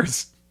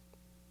fingers.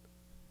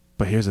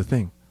 But here's the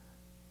thing,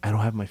 I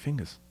don't have my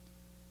fingers.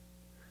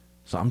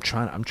 So I'm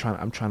trying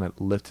to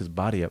lift his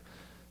body up,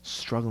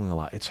 struggling a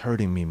lot. It's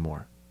hurting me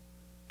more.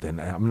 Then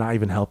I'm not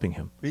even helping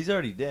him. But he's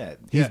already dead.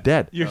 He's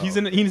dead. He's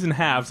in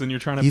halves, and you're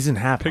trying to. He's in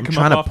half. Pick I'm him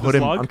trying up to off put this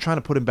him. log? I'm trying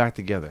to put him back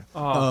together.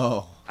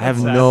 Oh. I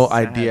have That's no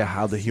sad idea to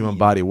how the see. human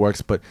body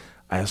works, but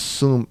I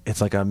assume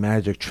it's like a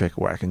magic trick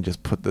where I can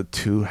just put the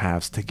two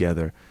halves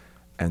together,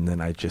 and then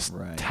I just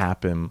Right.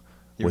 tap him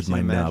You ever with seen my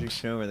a magic nubs.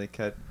 show where they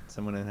cut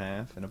someone in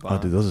half in a Oh,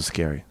 bomb? dude, those are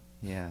scary.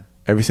 Yeah.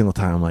 Every single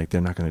time, I'm like,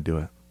 they're not going to do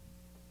it.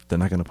 They're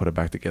not going to put it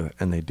back together,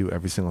 and they do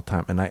every single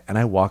time. And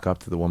I walk up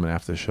to the woman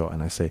after the show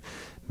and I say,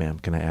 "Ma'am,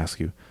 can I ask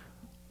you,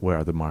 where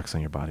are the marks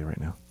on your body right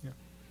now?" Yeah.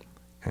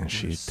 And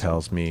she You're so-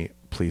 tells me,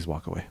 "Please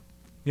walk away."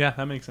 Yeah,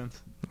 that makes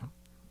sense.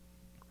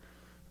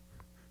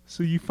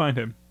 So you find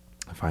him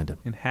I find him.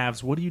 in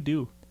halves. What do you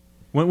do?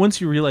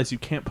 Once you realize you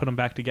can't put him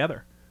back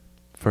together.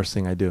 First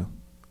thing I do,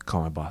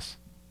 call my boss.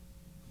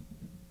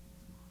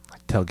 I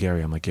tell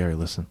Gary, I'm like, "Gary,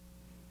 listen.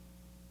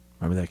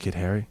 Remember that kid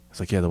Harry?" He's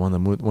like, "Yeah, the one that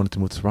wanted to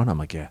move to Toronto." I'm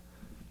like, "Yeah,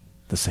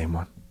 the same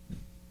one.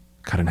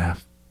 Cut in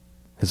half."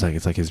 It's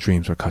like his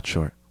dreams were cut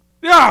short.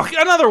 Oh,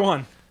 another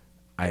one.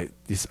 I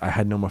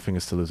had no more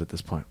fingers to lose at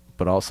this point,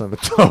 but all of a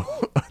sudden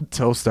a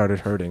toe started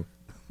hurting.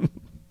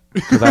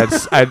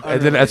 Because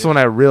that's when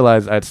I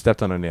realized I'd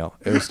stepped on a nail.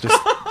 It was just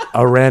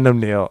a random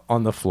nail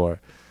on the floor.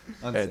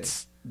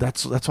 Unsafe.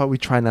 That's why we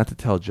try not to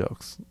tell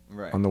jokes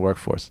Right. on the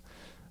workforce.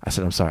 I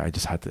said, "I'm sorry.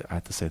 I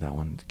had to say that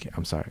one.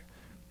 I'm sorry."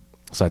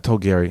 So I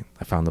told Gary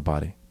I found the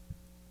body.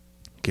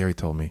 Gary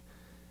told me,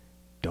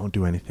 "Don't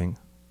do anything.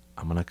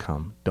 I'm gonna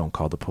come. Don't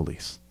call the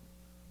police."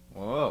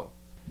 Whoa.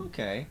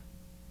 Okay.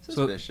 So-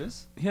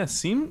 Suspicious. Yeah,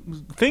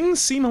 things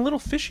seem a little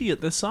fishy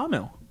at this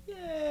sawmill.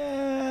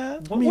 Yeah.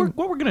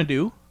 What we're gonna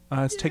do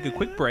is take a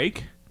quick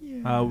break.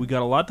 We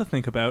got a lot to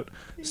think about.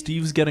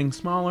 Steve's getting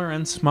smaller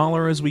and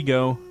smaller as we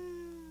go.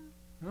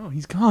 Oh,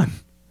 he's gone.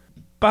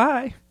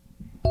 Bye.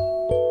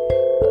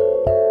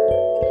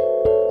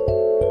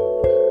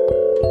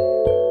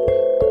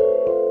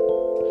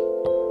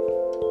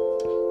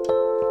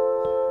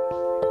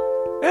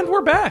 And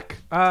we're back.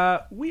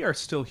 We are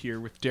still here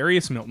with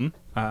Darius Milton.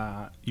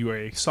 You are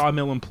a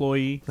sawmill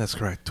employee. That's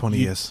correct. 20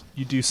 You- years.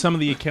 You do some of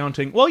the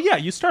accounting. Well, yeah,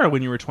 you started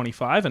when you were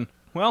 25, and,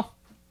 well,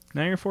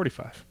 now you're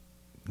 45.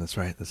 That's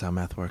right. That's how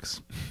math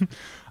works.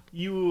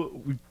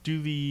 You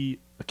do the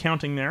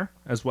accounting there,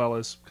 as well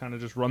as kind of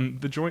just run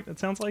the joint, it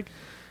sounds like?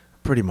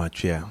 Pretty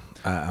much, yeah.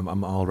 I'm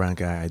an all-around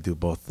guy. I do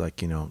both.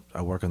 Like,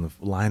 I work on the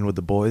line with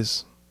the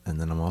boys, and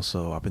then I'm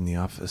also up in the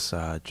office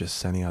just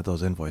sending out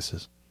those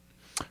invoices.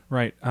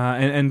 Right.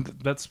 And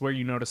that's where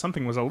you notice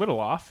something was a little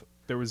off.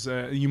 There was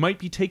you might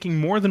be taking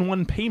more than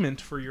one payment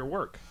for your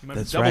work. You might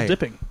That's be double right.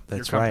 dipping.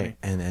 That's your company.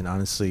 right. And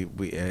honestly,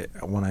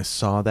 when I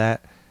saw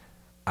that,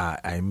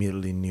 I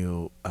immediately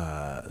knew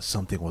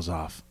something was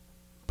off.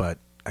 But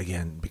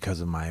again,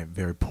 because of my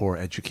very poor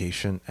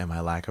education and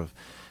my lack of,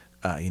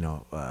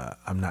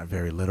 I'm not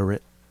very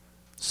literate,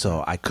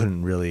 so I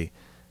couldn't really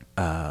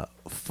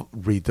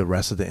read the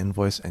rest of the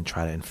invoice and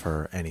try to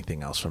infer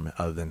anything else from it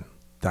other than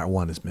that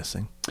one is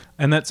missing.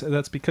 And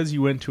that's because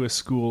you went to a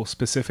school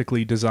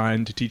specifically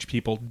designed to teach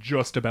people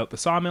just about the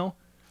sawmill,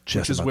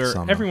 Just which is about the where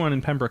sawmill. everyone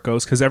in Pembroke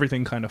goes, because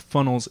everything kind of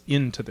funnels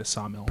into this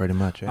sawmill. Pretty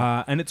much,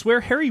 yeah. And it's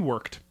where Harry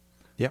worked.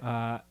 Yep.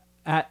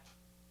 At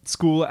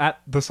school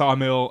at the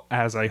sawmill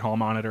as a hall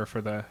monitor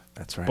for the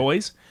That's right.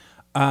 boys.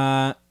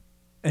 And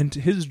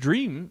his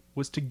dream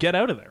was to get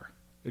out of there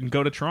and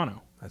go to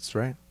Toronto That's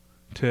right.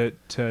 to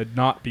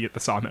not be at the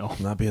sawmill.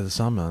 Not be at the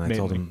sawmill. And I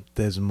told Mainly. him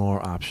there's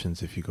more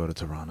options if you go to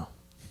Toronto.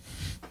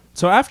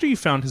 So after you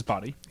found his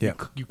body, Yeah.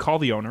 you call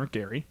the owner,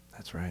 Gary.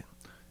 That's right.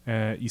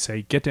 You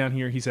say, "Get down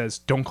here." He says,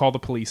 "Don't call the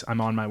police. I'm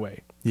on my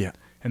way." Yeah.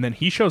 And then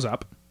he shows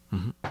up.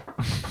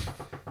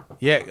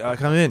 Yeah,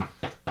 come in.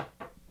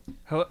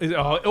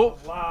 Hello.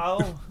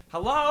 Wow.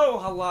 Hello.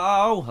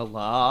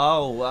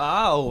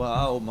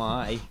 Oh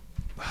my.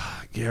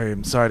 Gary,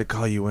 I'm sorry to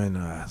call you in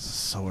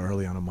so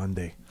early on a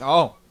Monday.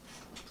 Oh,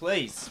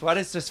 please. What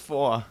is this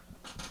for?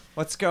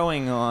 What's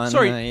going on?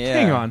 Sorry, Yeah.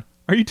 hang on.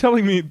 Are you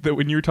telling me that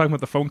when you were talking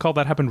about the phone call,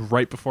 that happened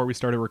right before we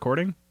started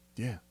recording?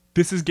 Yeah.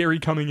 This is Gary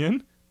coming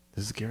in?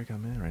 This is Gary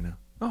coming in right now.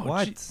 Oh,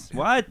 What? gee.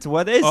 What?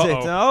 What is Uh-oh.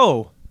 it?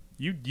 Oh.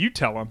 You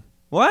tell him.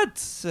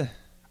 What?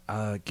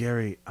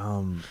 Gary,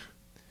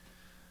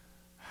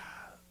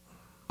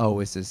 Oh,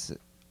 is this?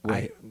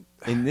 Wait.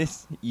 In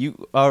this,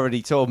 you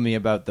already told me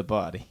about the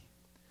body.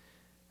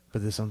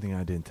 but there's something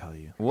I didn't tell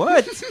you.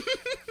 What?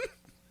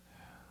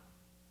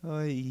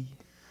 Oy.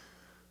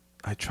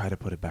 I try to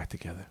put it back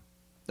together.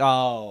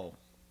 Oh.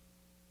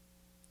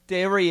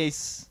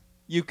 Darius,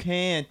 you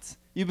can't.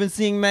 You've been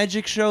seeing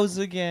magic shows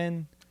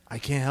again. I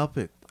can't help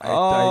it.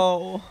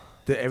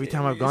 Every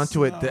time I've gone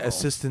to it, the Darius, no.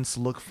 assistants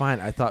look fine.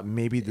 I thought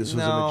maybe this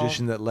was a No.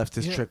 magician that left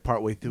his Yeah. trick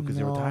partway through because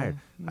they were No, tired.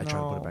 I try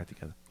to put no. it back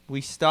together.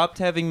 We stopped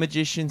having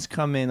magicians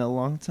come in a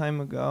long time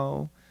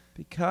ago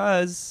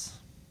because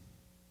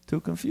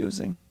too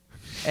confusing.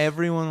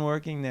 Everyone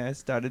working there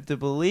started to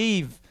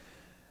believe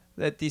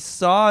that these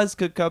saws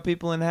could cut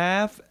people in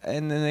half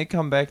and then they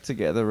come back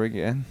together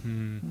again.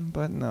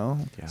 But no.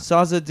 Yeah.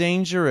 Saws are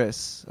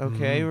dangerous,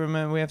 okay? Mhm.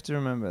 Remember, we have to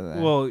remember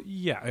that. Well,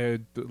 yeah.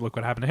 Look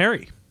what happened to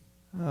Harry.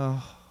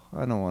 Oh,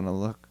 I don't want to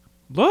look.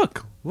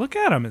 Look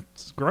at him.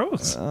 It's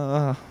gross.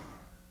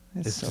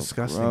 It's It's so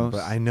disgusting. gross.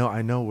 But I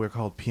know we're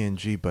called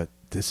PNG, but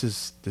this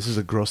is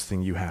a gross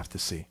thing you have to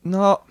see.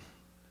 No,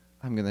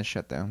 I'm gonna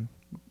shut down.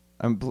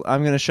 I'm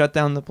gonna shut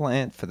down the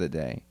plant for the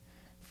day.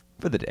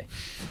 For the day.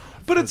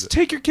 But it's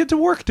take your kid to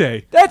work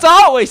day. That's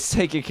always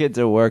take your kid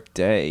to work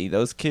day.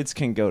 Those kids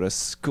can go to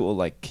school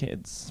like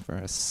kids for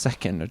a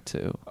second or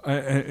two.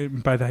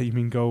 By that you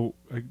mean go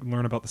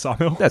learn about the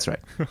sawmill? That's right.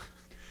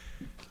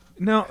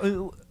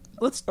 Now,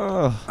 let's...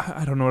 Ugh.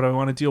 I don't know what I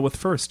want to deal with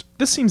first.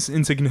 This seems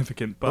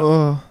insignificant, but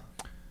Ugh.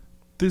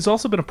 there's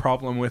also been a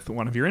problem with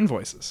one of your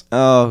invoices.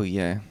 Oh,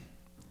 yeah.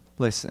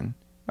 Listen,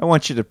 I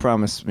want you to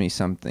promise me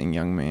something,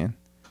 young man.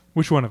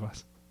 Which one of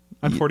us?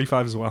 I'm Ye-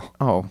 45 as well.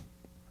 Oh,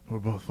 We're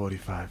both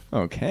 45.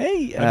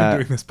 okay. I've been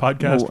doing this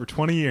podcast wh- for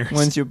 20 years.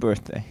 When's your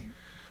birthday?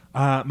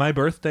 My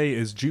birthday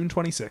is June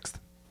 26th.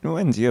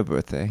 When's your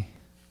birthday?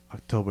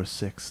 October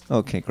 6th.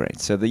 Okay, great.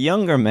 So the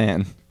younger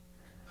man,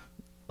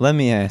 let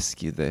me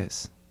ask you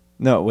this.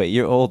 No, wait,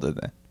 you're older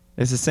then.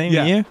 It's the same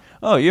Yeah. year?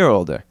 Oh, you're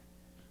older.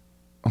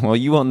 Well,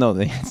 you won't know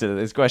the answer to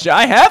this question.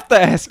 I have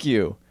to ask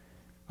you.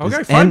 Okay,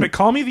 Does fine, an- but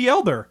call me the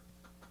elder.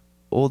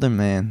 Older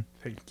man,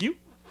 Thank you.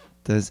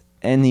 does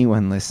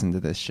anyone listen to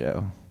this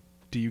show?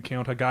 Do you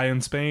count a guy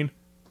in Spain?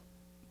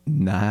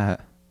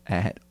 Not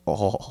at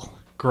all.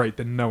 Great,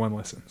 then no one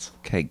listens.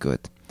 Okay, good.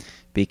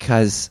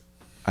 Because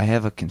I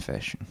have a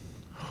confession.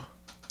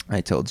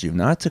 I told you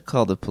not to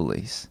call the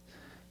police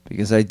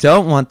because I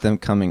don't want them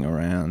coming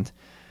around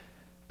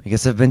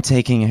because I've been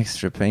taking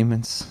extra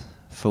payments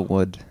for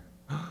wood.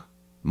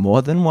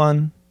 More than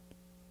one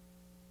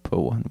per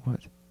one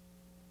wood.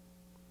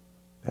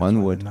 One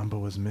why wood. The number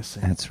was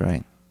missing. That's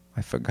right.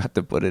 I forgot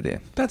to put it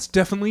in. That's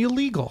definitely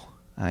illegal.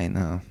 I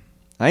know.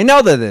 I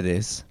know that it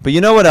is. But you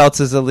know what else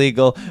is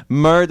illegal?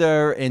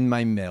 Murder in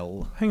my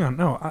mill. Hang on,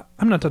 no,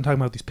 I'm not done talking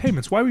about these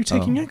payments. Why were you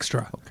taking Oh.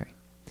 extra? Okay.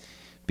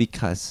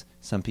 Because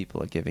some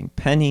people are giving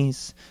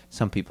pennies.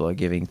 Some people are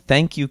giving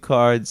thank you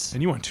cards.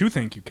 And you want 2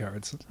 thank you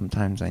cards.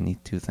 Sometimes I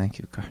need 2 thank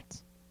you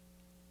cards.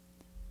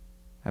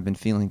 I've been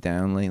feeling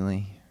down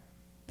lately.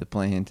 The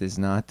plant is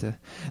not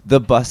the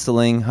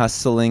bustling,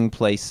 hustling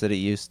place that it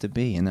used to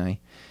be. And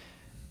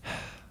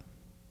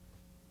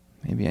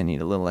maybe I need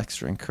a little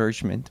extra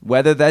encouragement.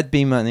 Whether that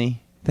be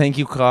money, thank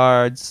you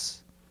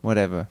cards,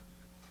 whatever.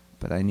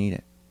 But I need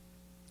it.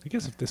 I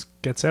guess if this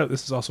gets out,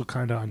 this is also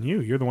kind of on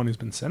you. You're the one who's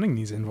been sending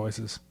these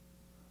invoices.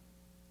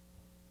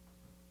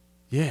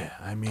 Yeah,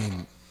 I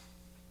mean,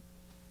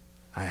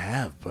 I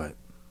have, but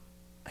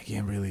I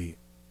can't really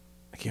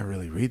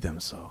read them.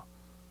 So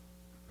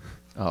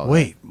Oh,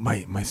 wait,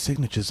 my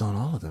signature's on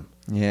all of them.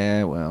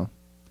 Yeah, well.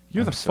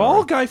 You're I'm the sorry.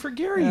 fall guy for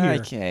Gary here.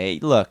 Okay,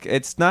 look,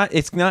 it's not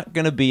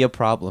going to be a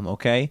problem,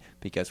 okay?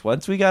 Because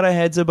once we got our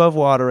heads above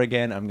water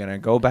again, I'm going to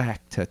go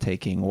back to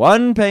taking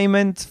one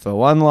payment for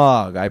one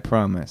log, I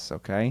promise,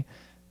 okay?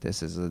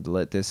 This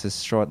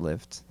is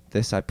short-lived.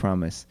 This I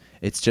promise.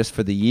 It's just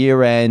for the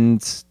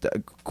year-end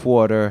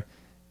quarter,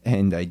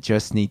 and I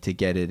just need to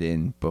get it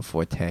in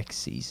before tax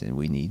season.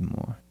 We need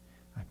more.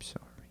 I'm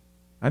sorry.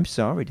 I'm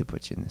sorry to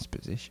put you in this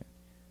position.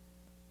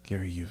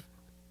 Gary, you've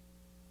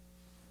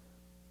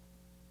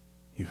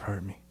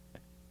hurt me.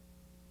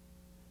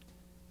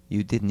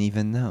 You didn't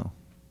even know.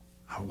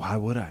 Why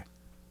would I?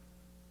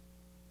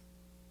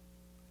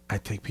 I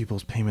take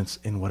people's payments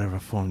in whatever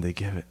form they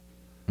give it.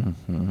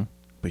 Mm-hmm.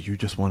 But you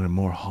just wanted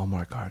more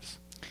Hallmark cards.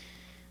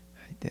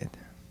 I did.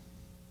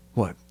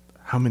 What?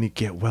 How many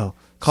get well?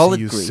 Call See it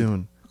you greed.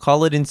 soon.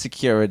 Call it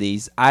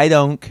insecurities. I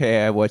don't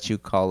care what you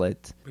call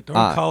it. But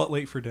don't call it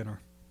late for dinner.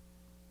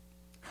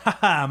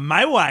 Haha,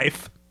 my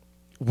wife.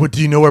 What,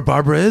 do you know where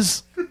Barbara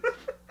is?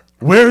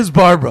 Where is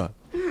Barbara?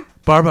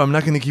 Barbara, I'm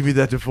not going to give you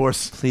that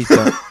divorce. Please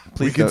don't.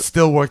 Please We can don't.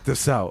 still work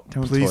this out.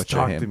 Don't Please torture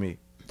talk him. to me.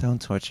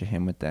 Don't torture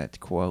him with that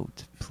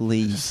quote,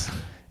 please.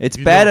 It's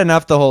You bad don't-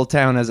 enough the whole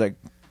town has a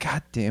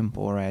goddamn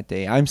Borat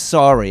day. I'm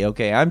sorry,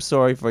 okay? I'm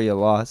sorry for your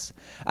loss.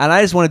 And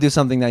I just want to do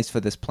something nice for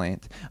this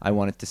plant. I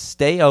want it to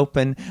stay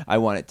open. I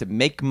want it to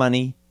make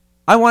money.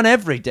 I want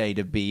every day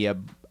to be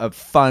a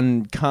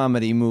fun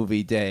comedy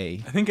movie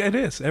day I think it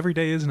is. Every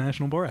day is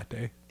National Borat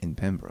Day. in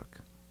Pembroke.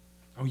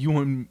 Oh, you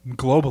want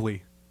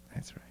globally.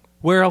 That's right.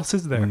 Where else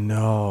is there?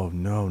 No,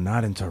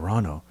 not in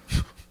Toronto.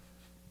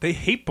 They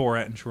hate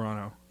Borat in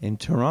Toronto. In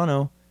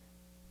Toronto,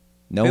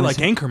 no They one's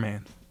like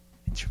Anchorman.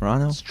 in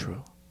Toronto. It's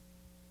true.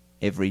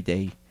 Every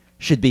day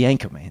should be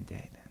Anchorman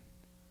Day.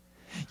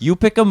 Then you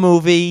pick a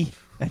movie,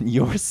 and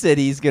your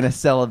city's gonna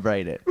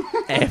celebrate it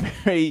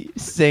every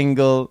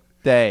single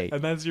day.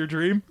 And that's your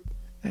dream?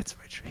 That's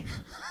my dream.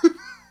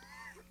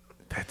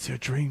 That's your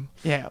dream.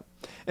 Yeah,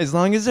 as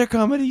long as they're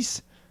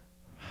comedies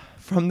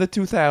from the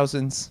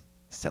 2000s,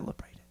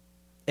 celebrate it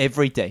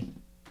every day.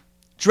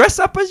 Dress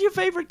up as your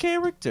favorite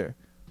character.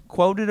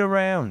 Quote it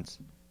around.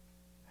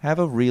 Have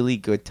a really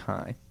good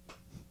time.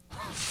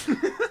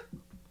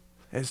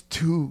 There's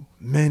too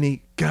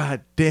many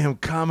goddamn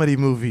comedy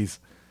movies.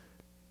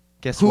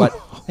 Guess Who- what?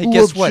 Hey, who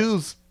guess will what?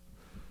 choose?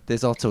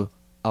 There's also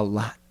a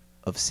lot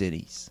of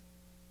cities.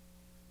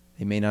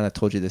 They may not have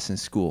told you this in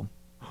school,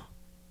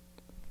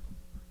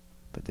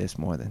 but there's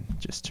more than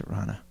just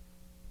Toronto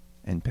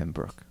and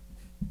Pembroke.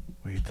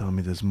 Were you telling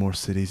me there's more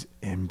cities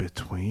in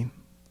between?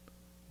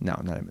 No,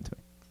 not in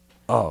between.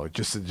 Oh,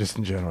 just in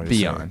general. you're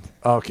Beyond. saying.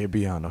 Oh, okay,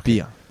 beyond. Okay.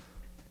 Beyond.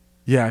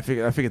 Yeah, I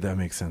figured that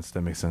makes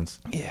sense.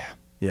 Yeah.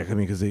 Yeah, I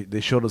mean, because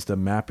they showed us the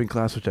mapping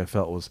class, which I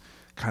felt was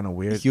kind of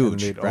weird.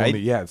 Huge, and right?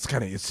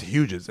 It's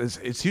huge.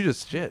 It's huge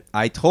as shit.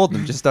 I told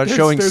them just start There's-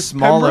 showing there's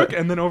smaller. Pembroke,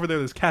 and then over there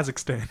there's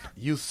Kazakhstan.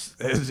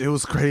 It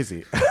was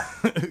crazy.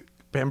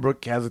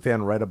 Pembroke,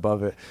 Kazakhstan, right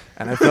above it,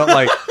 and I felt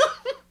like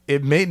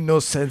it made no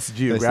sense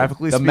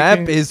geographically. Listen, the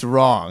speaking. map is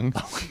wrong.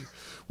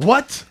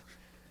 What?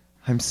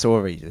 I'm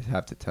sorry to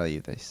have to tell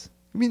you this.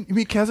 You mean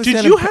Kazakhstan? Did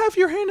and you have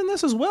your hand in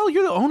this as well?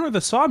 You're the owner of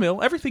the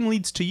sawmill. Everything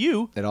leads to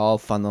you. It all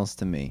funnels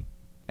to me,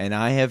 and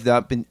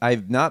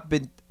I've not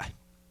been.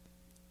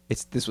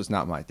 This was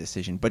not my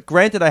decision, but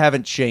granted, I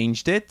haven't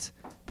changed it.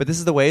 But this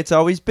is the way it's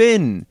always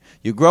been.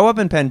 You grow up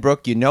in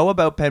Pembroke, you know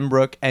about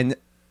Pembroke, and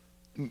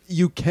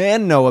you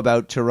can know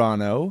about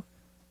Toronto.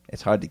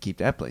 It's hard to keep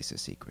that place a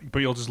secret, But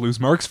you'll just lose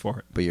marks for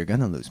it. but you're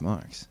gonna lose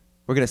marks.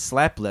 We're gonna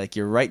slap like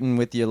you're writing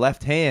with your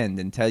left hand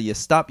until you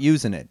stop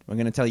using it. We're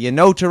gonna tell you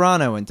no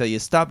Toronto until you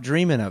stop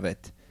dreaming of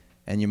it.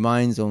 And your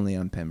mind's only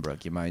on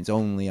Pembroke. Your mind's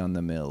only on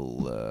the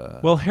mill.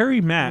 Well,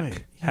 Harry Mack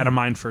Right, had a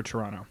mind for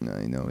Toronto.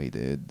 I know he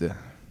did.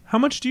 How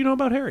much do you know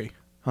about Harry?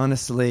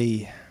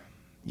 Honestly,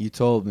 you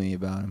told me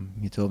about him.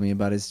 You told me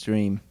about his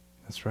dream.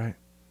 That's right.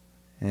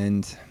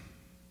 And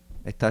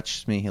it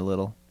touched me a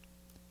little.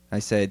 I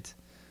said,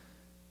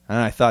 and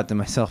I thought to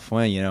myself,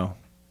 well,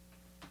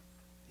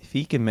 if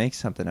he can make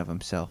something of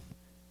himself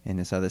in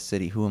this other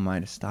city, who am I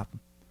to stop him?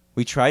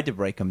 We tried to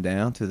break him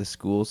down through the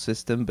school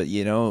system, but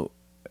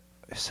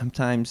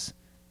sometimes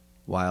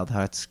wild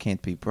hearts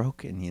can't be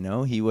broken.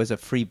 He was a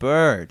free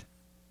bird,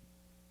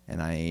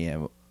 and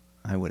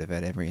I would have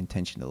had every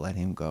intention to let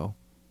him go.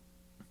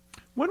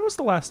 When was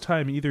the last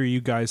time either of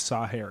you guys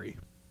saw Harry?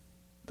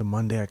 The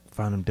Monday I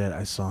found him dead,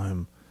 I saw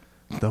him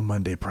the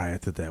Monday prior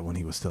to that when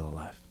he was still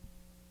alive.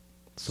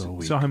 So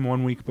we Saw him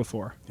 1 week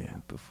before. Yeah.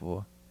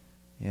 Before,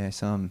 yeah, I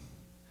saw him.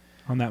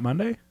 On that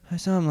Monday? I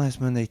saw him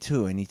last Monday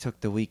too, and he took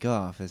the week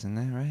off. Isn't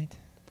that right?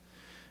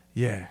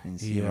 Yeah. Didn't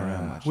see him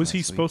around much. Was he last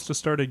week. supposed to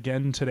start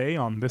again today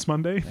on this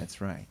Monday? That's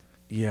right.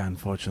 Yeah,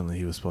 unfortunately,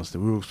 he was supposed to.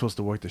 We were supposed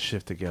to work the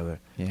shift together.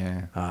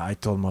 Yeah. I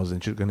told him I was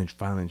going to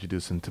finally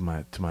introduce him to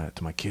my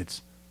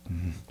kids,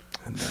 Mhm.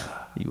 and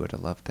You would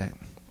have loved that.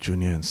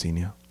 junior and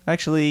senior.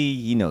 Actually,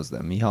 he knows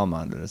them. He hall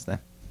monitors them.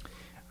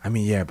 I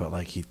mean, yeah, but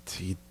like he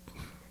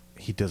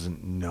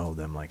doesn't know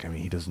them. Like, I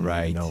mean, he doesn't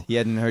Right. know. He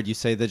hadn't heard you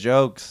say the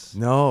jokes.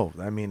 No,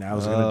 I mean, I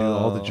was going to do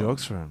all the Oh.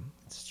 jokes for him.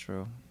 It's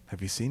true.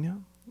 Have you seen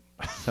him?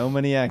 So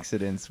many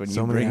accidents when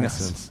So you many bring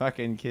accidents. those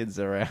fucking kids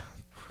around.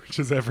 Which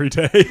is every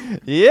day.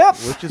 Yep.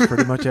 Which is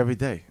pretty much every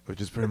day.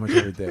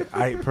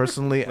 I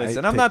personally,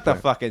 Listen, I I'm take not the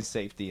pride- fucking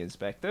safety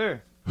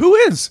inspector. Who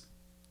is?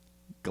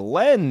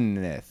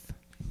 Glenneth.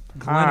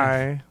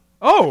 Hi.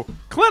 Oh,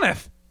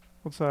 Glenneth.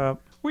 What's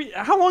up? Wait,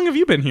 how long have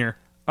you been here?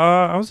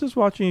 I was just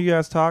watching you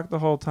guys talk the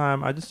whole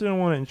time. I just didn't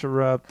want to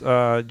interrupt.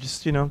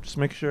 Just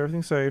making sure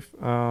everything's safe.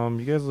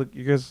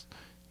 You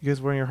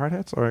guys wearing your hard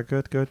hats? All right,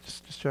 good.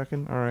 Just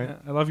checking. All right.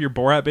 I love your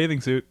Borat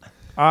bathing suit.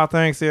 Ah,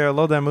 thanks. Yeah, I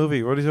love that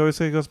movie. What does he always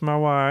say? He goes, "My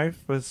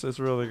wife." It's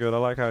really good. I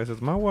like how he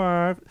says, "My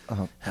wife."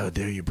 How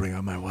dare you bring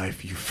out my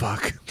wife, you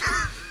fuck.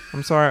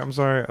 I'm sorry.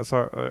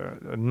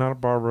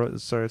 Not Barbara.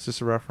 Sorry, it's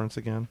just a reference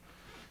again.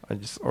 I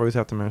just always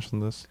have to mention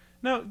this.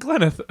 Now,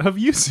 Glenneth, have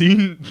you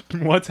seen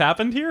what's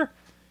happened here?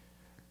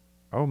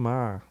 Oh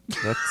my,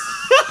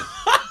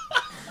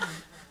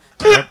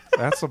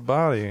 that's a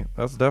body.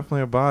 That's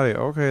definitely a body.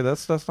 Okay,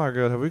 that's not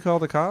good. Have we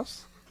called the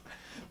cops?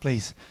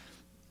 Please.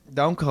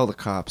 Don't call the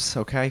cops,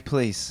 okay?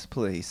 Please.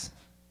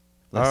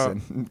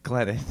 Listen,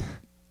 Glenneth.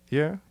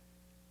 Yeah.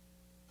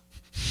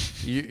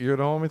 You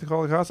don't want me to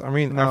call the cops? I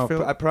mean, No, I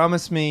feel.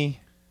 promise me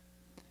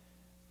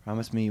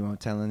you won't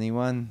tell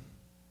anyone.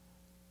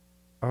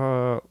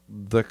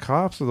 The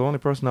cops are the only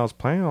person I was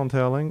planning on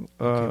telling.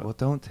 Okay, well,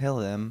 don't tell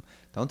them.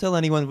 Don't tell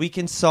anyone. We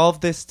can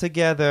solve this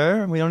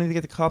together. We don't need to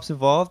get the cops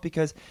involved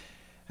because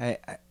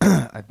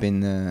I've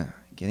been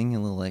getting a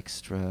little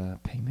extra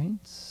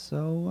payments.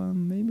 So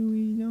maybe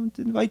we don't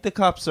invite the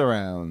cops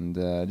around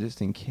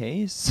just in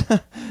case.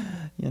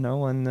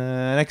 An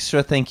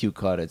extra thank you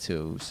card or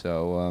two.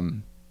 So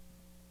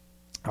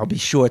I'll be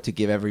sure to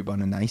give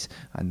everyone a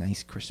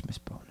nice Christmas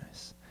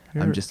bonus.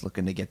 I'm Here- just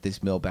looking to get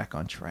this mill back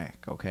on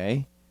track,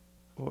 okay?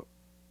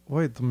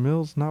 Wait, the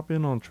mill's not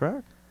been on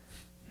track?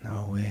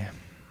 No,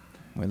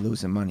 we're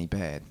losing money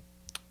bad.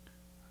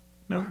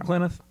 No,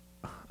 Glenneth,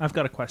 I've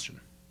got a question.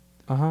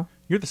 Uh-huh.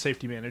 You're the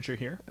safety manager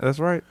here. That's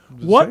right.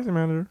 The What? safety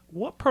manager.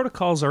 What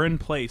protocols are in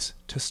place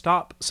to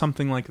stop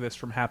something like this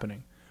from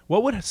happening?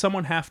 What would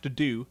someone have to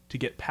do to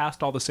get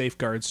past all the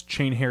safeguards,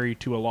 chain Harry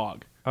to a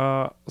log?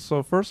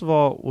 So first of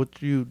all, we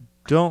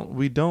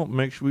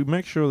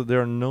make sure that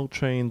there are no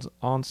chains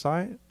on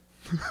site.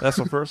 That's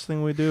the first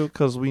thing we do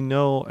because we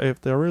know if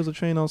there is a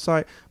chain on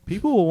site,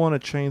 people will want to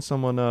chain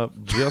someone up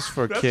just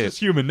for That's kicks. just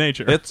human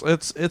nature.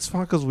 It's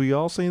fun because we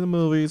all seen the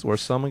movies where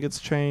someone gets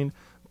chained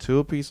to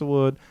a piece of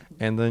wood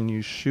and then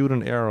you shoot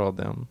an arrow at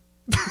them.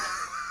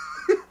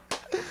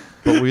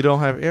 But we don't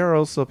have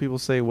arrows, so people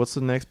say, "What's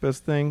the next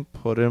best thing?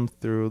 Put him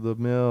through the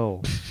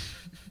mill."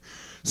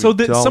 So We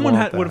that don't someone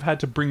want would have that. had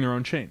to bring their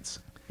own chains.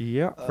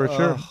 Yeah, for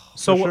sure.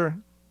 So For what- sure.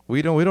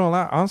 We don't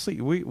allow.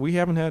 Honestly, we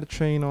haven't had a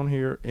chain on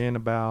here in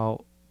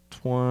about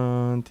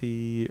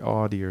 20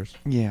 odd years.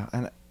 Yeah,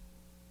 and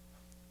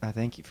I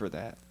thank you for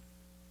that.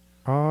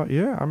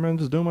 Yeah, I'm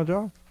just doing my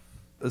job.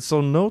 So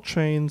no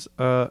chains,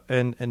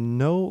 and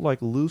no like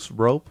loose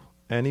rope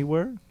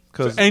anywhere, So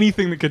because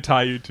anything that could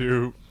tie you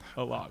to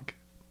a log.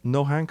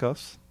 no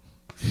handcuffs.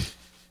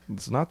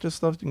 It's not just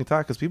stuff you can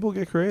tie, because people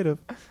get creative.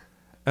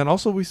 And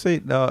also, we say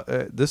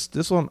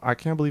this one. I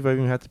can't believe I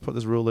even had to put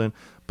this rule in.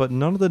 But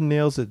none of the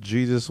nails that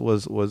Jesus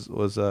was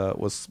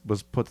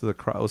put to the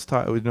cross was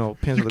tied. Pinned You to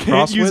the can't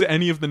cross use with.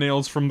 any of the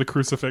nails from the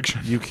crucifixion.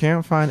 You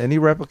can't find any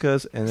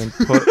replicas, and then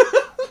put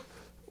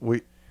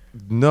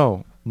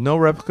no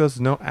replicas,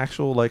 no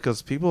actual, like,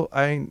 because people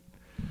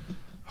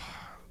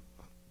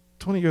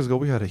 20 years ago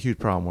we had a huge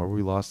problem where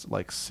we lost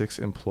like 6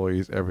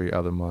 employees every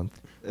other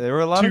month. There were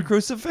a lot Two- of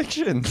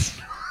crucifixions.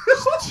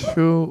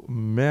 Too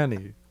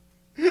many.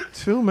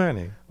 Well,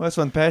 that's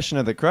when Passion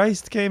of the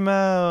Christ came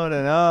out,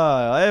 and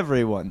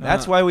everyone.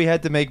 That's why we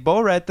had to make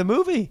Borat the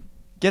movie.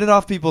 Get it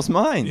off people's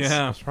minds. Yeah.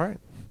 That's right.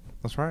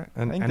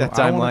 I And think and that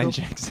I don't wanna timeline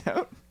checks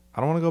out.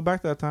 I don't want to go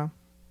back that time.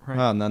 Right.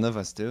 Well, none of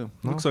us do.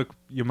 No. Looks like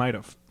you might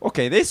have.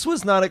 Okay, this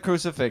was not a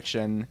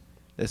crucifixion.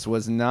 This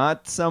was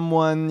not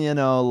someone,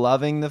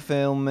 loving the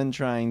film and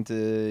trying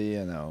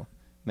to,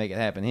 make it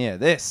happen here.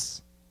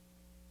 This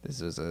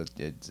is a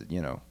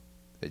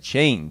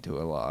chain to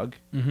a log.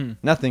 Mm-hmm.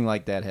 Nothing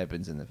like that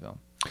happens in the film.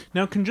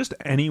 Now, can just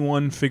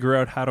anyone figure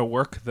out how to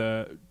work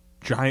the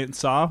giant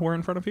saw we're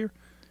in front of here?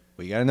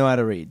 We gotta know how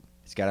to read.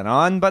 It's got an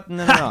on button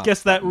and an I off.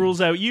 guess that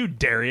rules out you,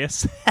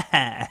 Darius.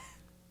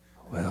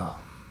 Well,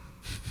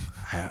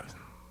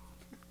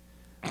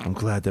 I'm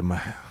glad that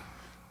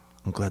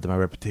my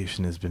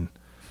reputation has been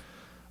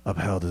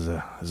upheld as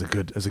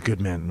a good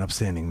man, an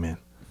upstanding man,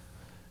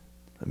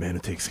 a man who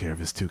takes care of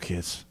his 2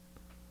 kids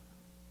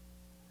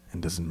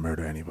and doesn't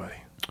murder anybody.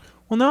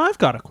 Well, now I've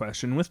got a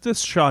question. With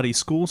this shoddy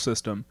school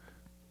system,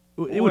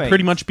 it would Wait.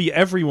 pretty much be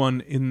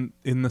everyone in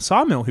the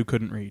sawmill who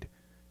couldn't read.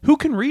 Who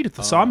can read at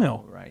the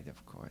sawmill? Right,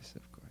 of course.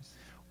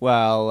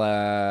 Well,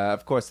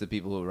 of course, the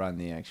people who run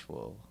the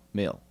actual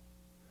mill.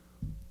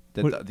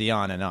 The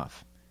on and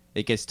off.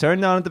 It gets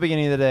turned on at the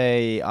beginning of the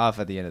day, off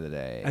at the end of the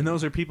day. And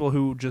those are people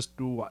who just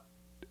who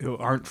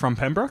aren't from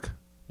Pembroke?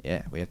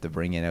 Yeah, we have to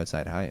bring in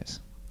outside hires.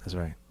 That's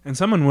right. And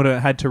someone would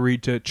have had to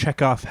read to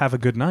check off "Have a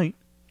good night."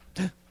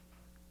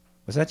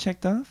 Was that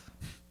checked off?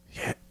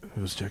 Yeah, it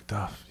was checked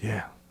off.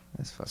 Yeah.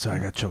 That's fucking. Sorry,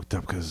 I got choked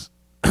up because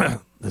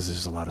there's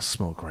just a lot of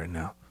smoke right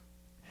now.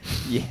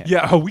 Yeah.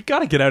 Yeah, we got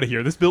to get out of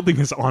here. This building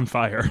is on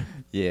fire.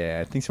 Yeah,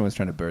 I think someone's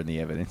trying to burn the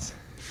evidence.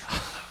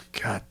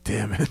 God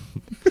damn it.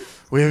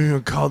 We haven't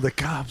even called the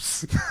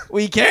cops.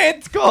 We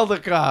can't call the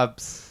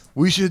cops.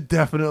 We should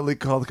definitely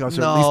call the cops,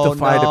 or at least the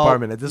fire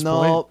department at this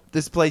point.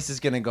 This place is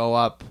gonna go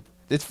up.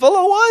 It's full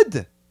of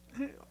wood.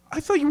 I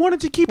thought you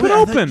wanted to keep Wait, it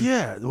I thought- open.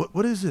 yeah.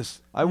 What is this?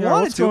 I Yeah,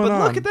 wanted what's to, but going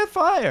look on? at that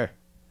fire.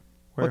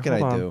 Wait, what can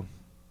hold I on. do?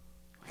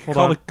 Hold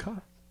Call on. the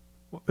cop.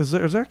 Is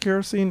there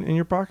kerosene in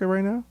your pocket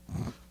right now?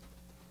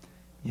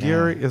 Yeah.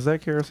 Gary, is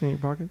that kerosene in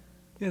your pocket?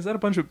 Yeah, is that a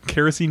bunch of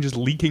kerosene just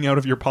leaking out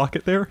of your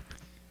pocket there?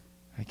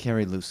 I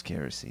carry loose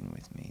kerosene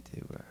with me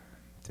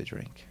to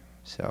drink.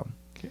 So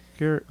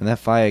Gary, when that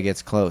fire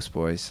gets close,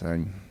 boys,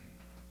 I'm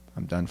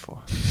done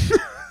for.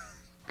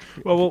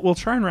 Well, we'll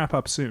try and wrap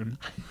up soon.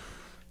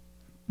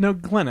 Now,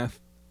 Glenneth,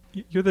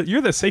 you're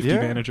the safety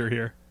Yeah. manager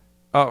here.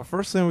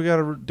 first thing we got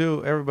to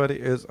do, everybody,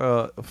 is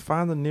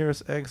find the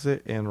nearest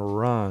exit and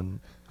run.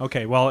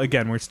 Okay. Well,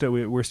 again, we're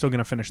still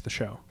gonna finish the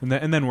show, and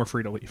then we're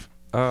free to leave.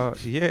 Yeah,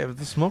 if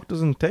the smoke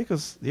doesn't take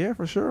us, yeah,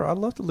 for sure, I'd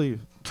love to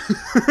leave.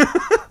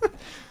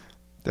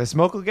 The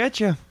smoke will get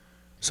you.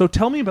 So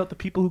tell me about the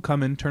people who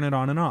come in, turn it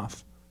on and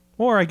off,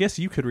 or I guess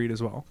you could read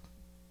as well.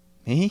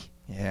 Me?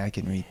 Yeah, I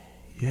can read.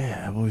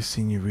 Yeah, I've always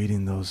seen you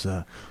reading those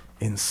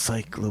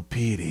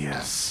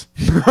encyclopedias.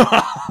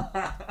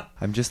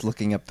 I'm just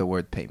looking up the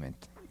word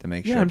payment to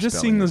make sure. Yeah, I'm just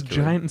spelling seeing it those correct.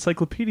 giant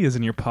encyclopedias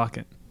in your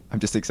pocket. I'm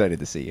just excited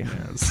to see you.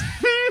 Yes.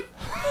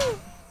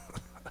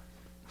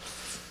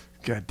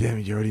 God damn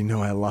it, you already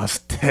know I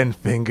lost 10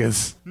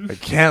 fingers. I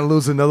can't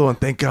lose another one.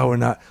 Thank God we're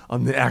not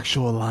on the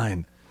actual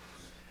line.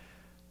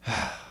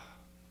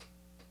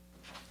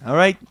 All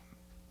right.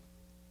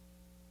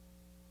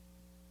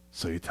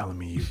 So you're telling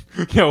me you...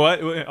 Yeah.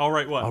 What? All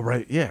right. What? All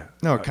right, yeah.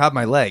 No, it caught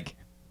my leg.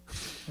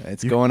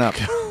 It's going up.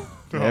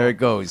 There it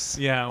goes.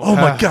 Yeah. Oh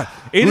my God.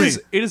 It Wait,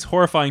 is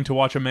horrifying to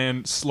watch a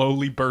man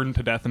slowly burn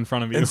to death in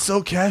front of you. And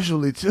so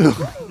casually, too.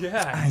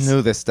 Yeah. I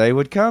knew this day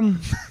would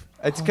come.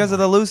 It's because of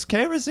the loose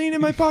kerosene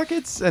in my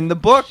pockets and the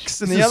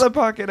books in the other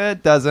pocket.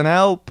 It doesn't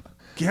help.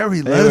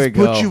 Gary, There let us we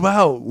put go. you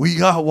out. We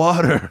got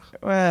water.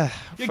 Well,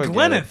 Yeah, forget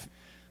Glenneth,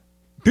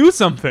 do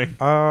something.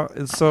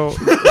 So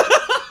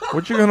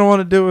what you're gonna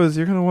want to do is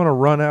you're gonna want to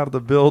run out of the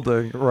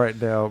building right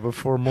now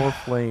before more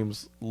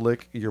flames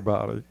lick your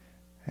body. it.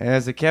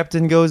 As the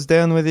captain goes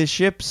down with his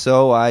ship,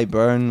 so I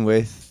burn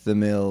with the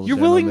mill. You're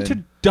willing to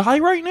gentlemen. die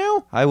right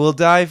now? I will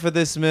die for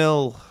this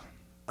mill.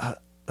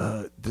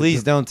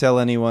 Please the- don't tell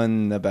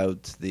anyone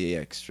about the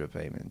extra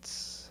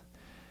payments.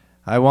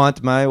 I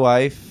want my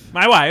wife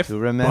My wife. to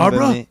remember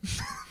Barbara? me.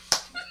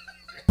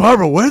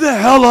 Barbara, where the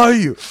hell are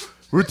you?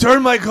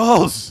 Return my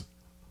calls.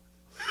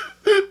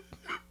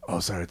 Oh,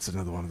 sorry, it's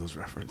another one of those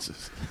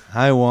references.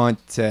 I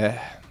want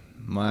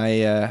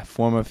my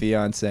former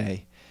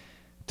fiance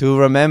to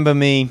remember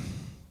me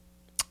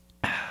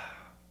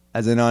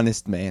as an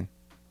honest man.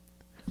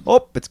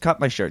 Oh, it's cut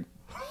my shirt.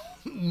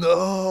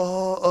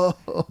 No.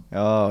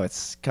 Oh,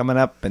 it's coming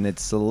up and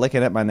it's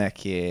licking at my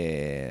neck.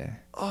 Yeah.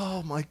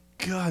 Oh my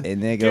God.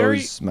 And there Gary-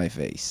 goes my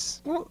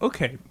face. Well,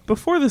 okay.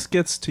 Before this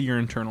gets to your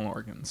internal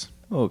organs,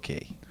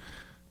 Okay.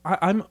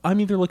 I'm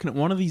either looking at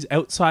one of these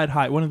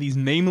one of these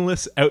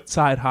nameless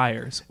outside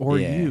hires, or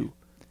Yeah. you,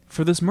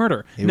 for this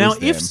murder. It Now,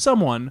 was if them.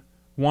 someone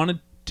wanted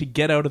to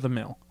get out of the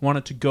mill,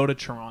 wanted to go to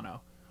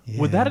Toronto,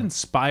 would that Yeah.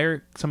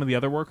 inspire some of the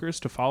other workers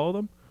to follow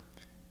them?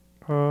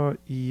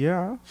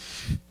 Yeah.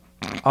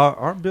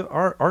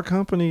 Our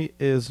company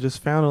is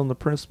just founded on the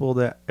principle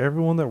that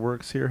everyone that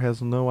works here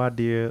has no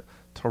idea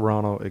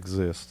Toronto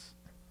exists.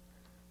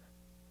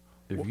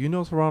 If you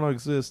know Toronto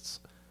exists,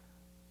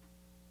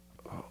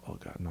 oh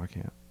God, no, I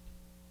can't.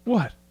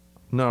 What?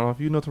 No, if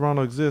you know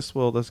Toronto exists,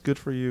 well, that's good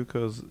for you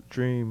because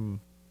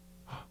Dream.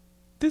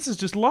 This is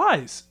just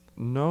lies.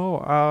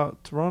 No,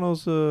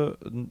 Toronto's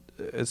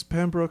it's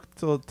Pembroke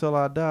till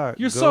I die.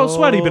 You're so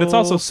sweaty, but it's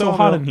also so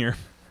hot in here.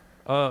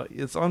 here.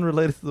 It's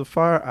unrelated to the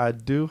fire. I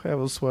do have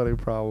a sweating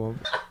problem.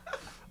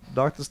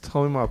 Doctors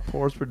told me my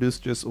pores produce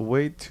just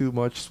way too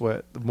much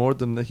sweat, more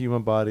than the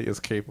human body is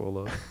capable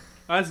of.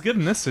 That's good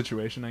in this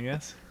situation, I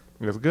guess.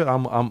 It's good.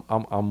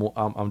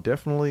 I'm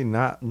definitely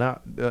not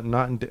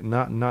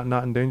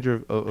in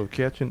danger of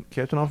catching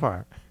on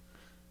fire.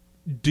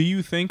 Do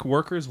you think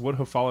workers would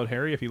have followed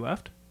Harry if he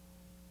left?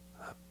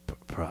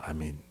 I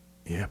mean,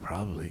 yeah,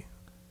 probably.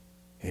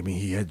 I mean,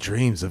 he had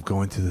dreams of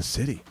going to the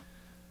city.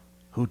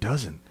 Who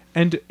doesn't?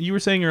 And you were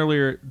saying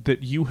earlier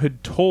that you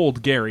had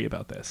told Gary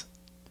about this.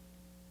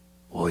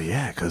 Well,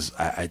 yeah, because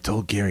I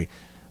told Gary,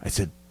 I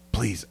said,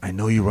 please, I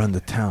know you run the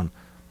town,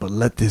 but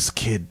let this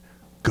kid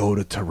go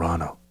to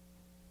Toronto.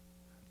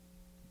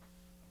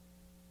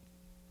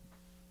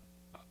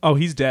 Oh,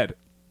 he's dead.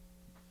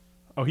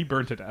 Oh, he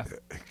burned to death.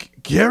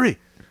 Gary!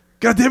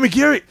 God damn it,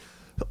 Gary!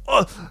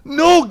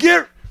 No,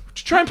 Gary!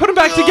 Try and put him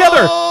back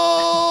together.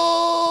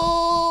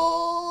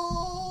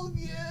 Oh,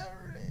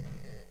 Gary!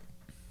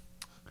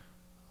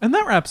 And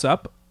that wraps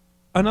up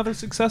another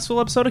successful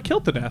episode of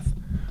Killed to Death.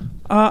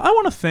 I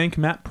want to thank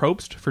Matt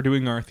Probst for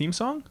doing our theme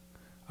song.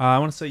 I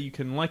want to say you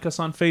can like us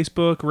on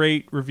Facebook,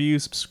 rate, review,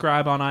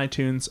 subscribe on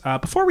iTunes.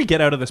 Before we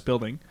get out of this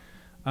building,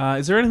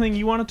 is there anything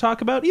you want to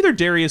talk about? Either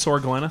Darius or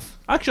Glenneth.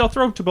 Actually, I'll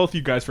throw it to both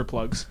you guys for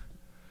plugs.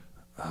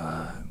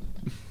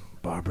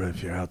 Barbara,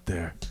 if you're out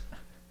there,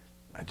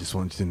 I just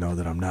want you to know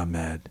that I'm not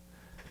mad.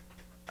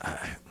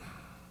 I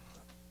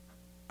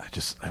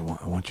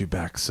want you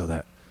back so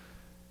that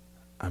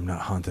I'm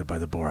not haunted by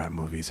the Borat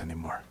movies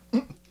anymore.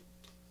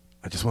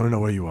 I just want to know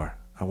where you are.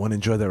 I want to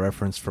enjoy that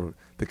reference for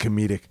the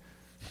comedic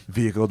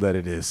vehicle that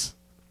it is.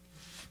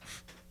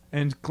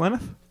 And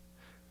Glenneth?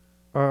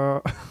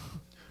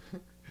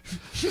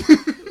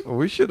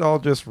 We should all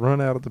just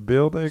run out of the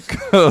building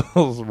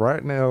because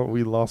right now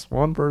we lost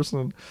one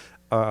person.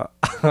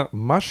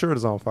 My shirt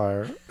is on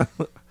fire.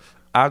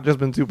 I've just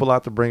been too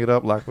polite to bring it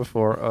up like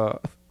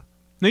before.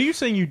 Now, you're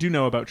saying you do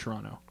know about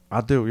Toronto.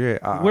 I do,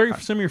 yeah. Where are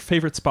some of your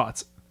favorite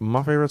spots?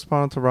 My favorite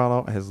spot in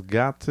Toronto has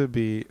got to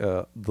be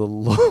the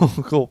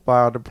local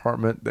fire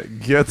department that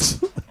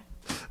gets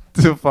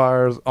to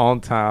fires on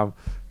time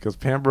because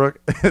Pembroke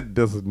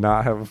does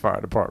not have a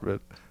fire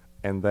department,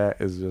 and that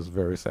is just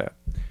very sad.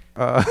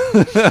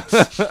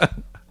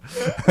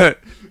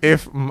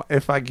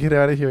 If I get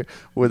out of here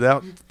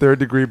without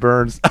third-degree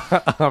burns,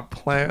 I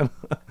plan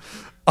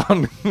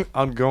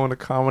on going to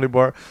Comedy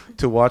Bar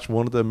to watch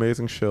one of the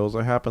amazing shows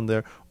that happened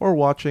there, or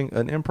watching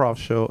an improv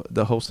show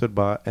that hosted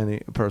by any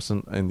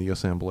person in the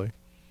assembly.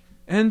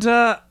 And,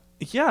 yeah,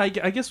 I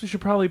guess we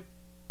should probably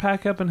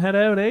pack up and head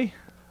out, eh?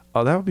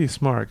 Oh, that would be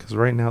smart, because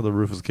right now the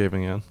roof is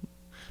caving in.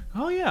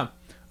 Oh, yeah.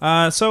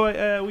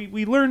 So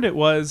we learned it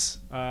was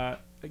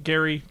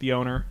Gary, the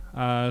owner,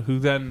 who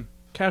then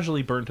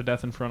casually burned to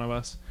death in front of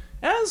us,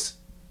 as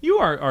you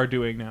are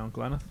doing now,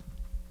 Glenneth.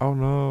 Oh,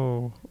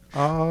 no.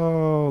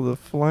 Oh, the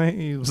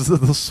flames.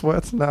 The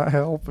sweat's not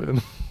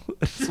helping.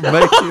 It's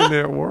making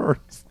it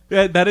worse.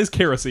 Yeah, that is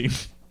kerosene.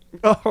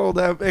 Oh,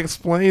 that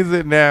explains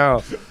it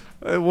now.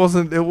 It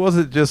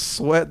wasn't just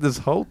sweat this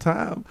whole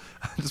time.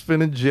 I've just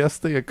been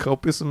ingesting a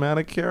copious amount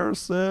of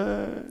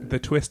kerosene. The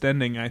twist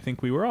ending I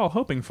think we were all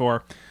hoping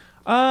for.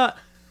 And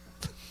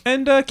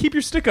keep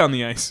your stick on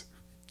the ice.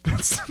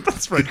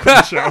 That's right for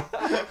the show.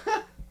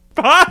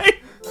 Bye!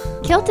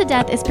 Killed to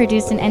Death is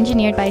produced and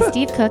engineered by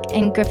Steve Cook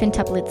and Griffin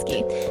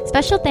Tuplitsky.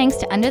 Special thanks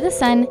to Under the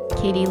Sun,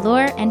 Katie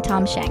Lohr, and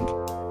Tom Schenk.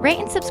 Rate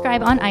and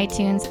subscribe on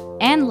iTunes,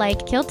 and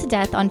like Killed to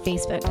Death on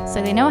Facebook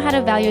so they know how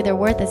to value their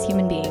worth as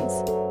human beings.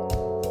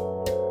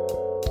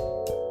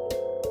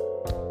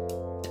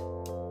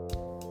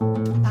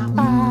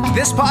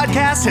 This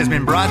podcast has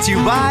been brought to you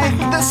by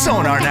the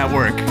Sonar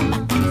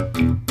Network.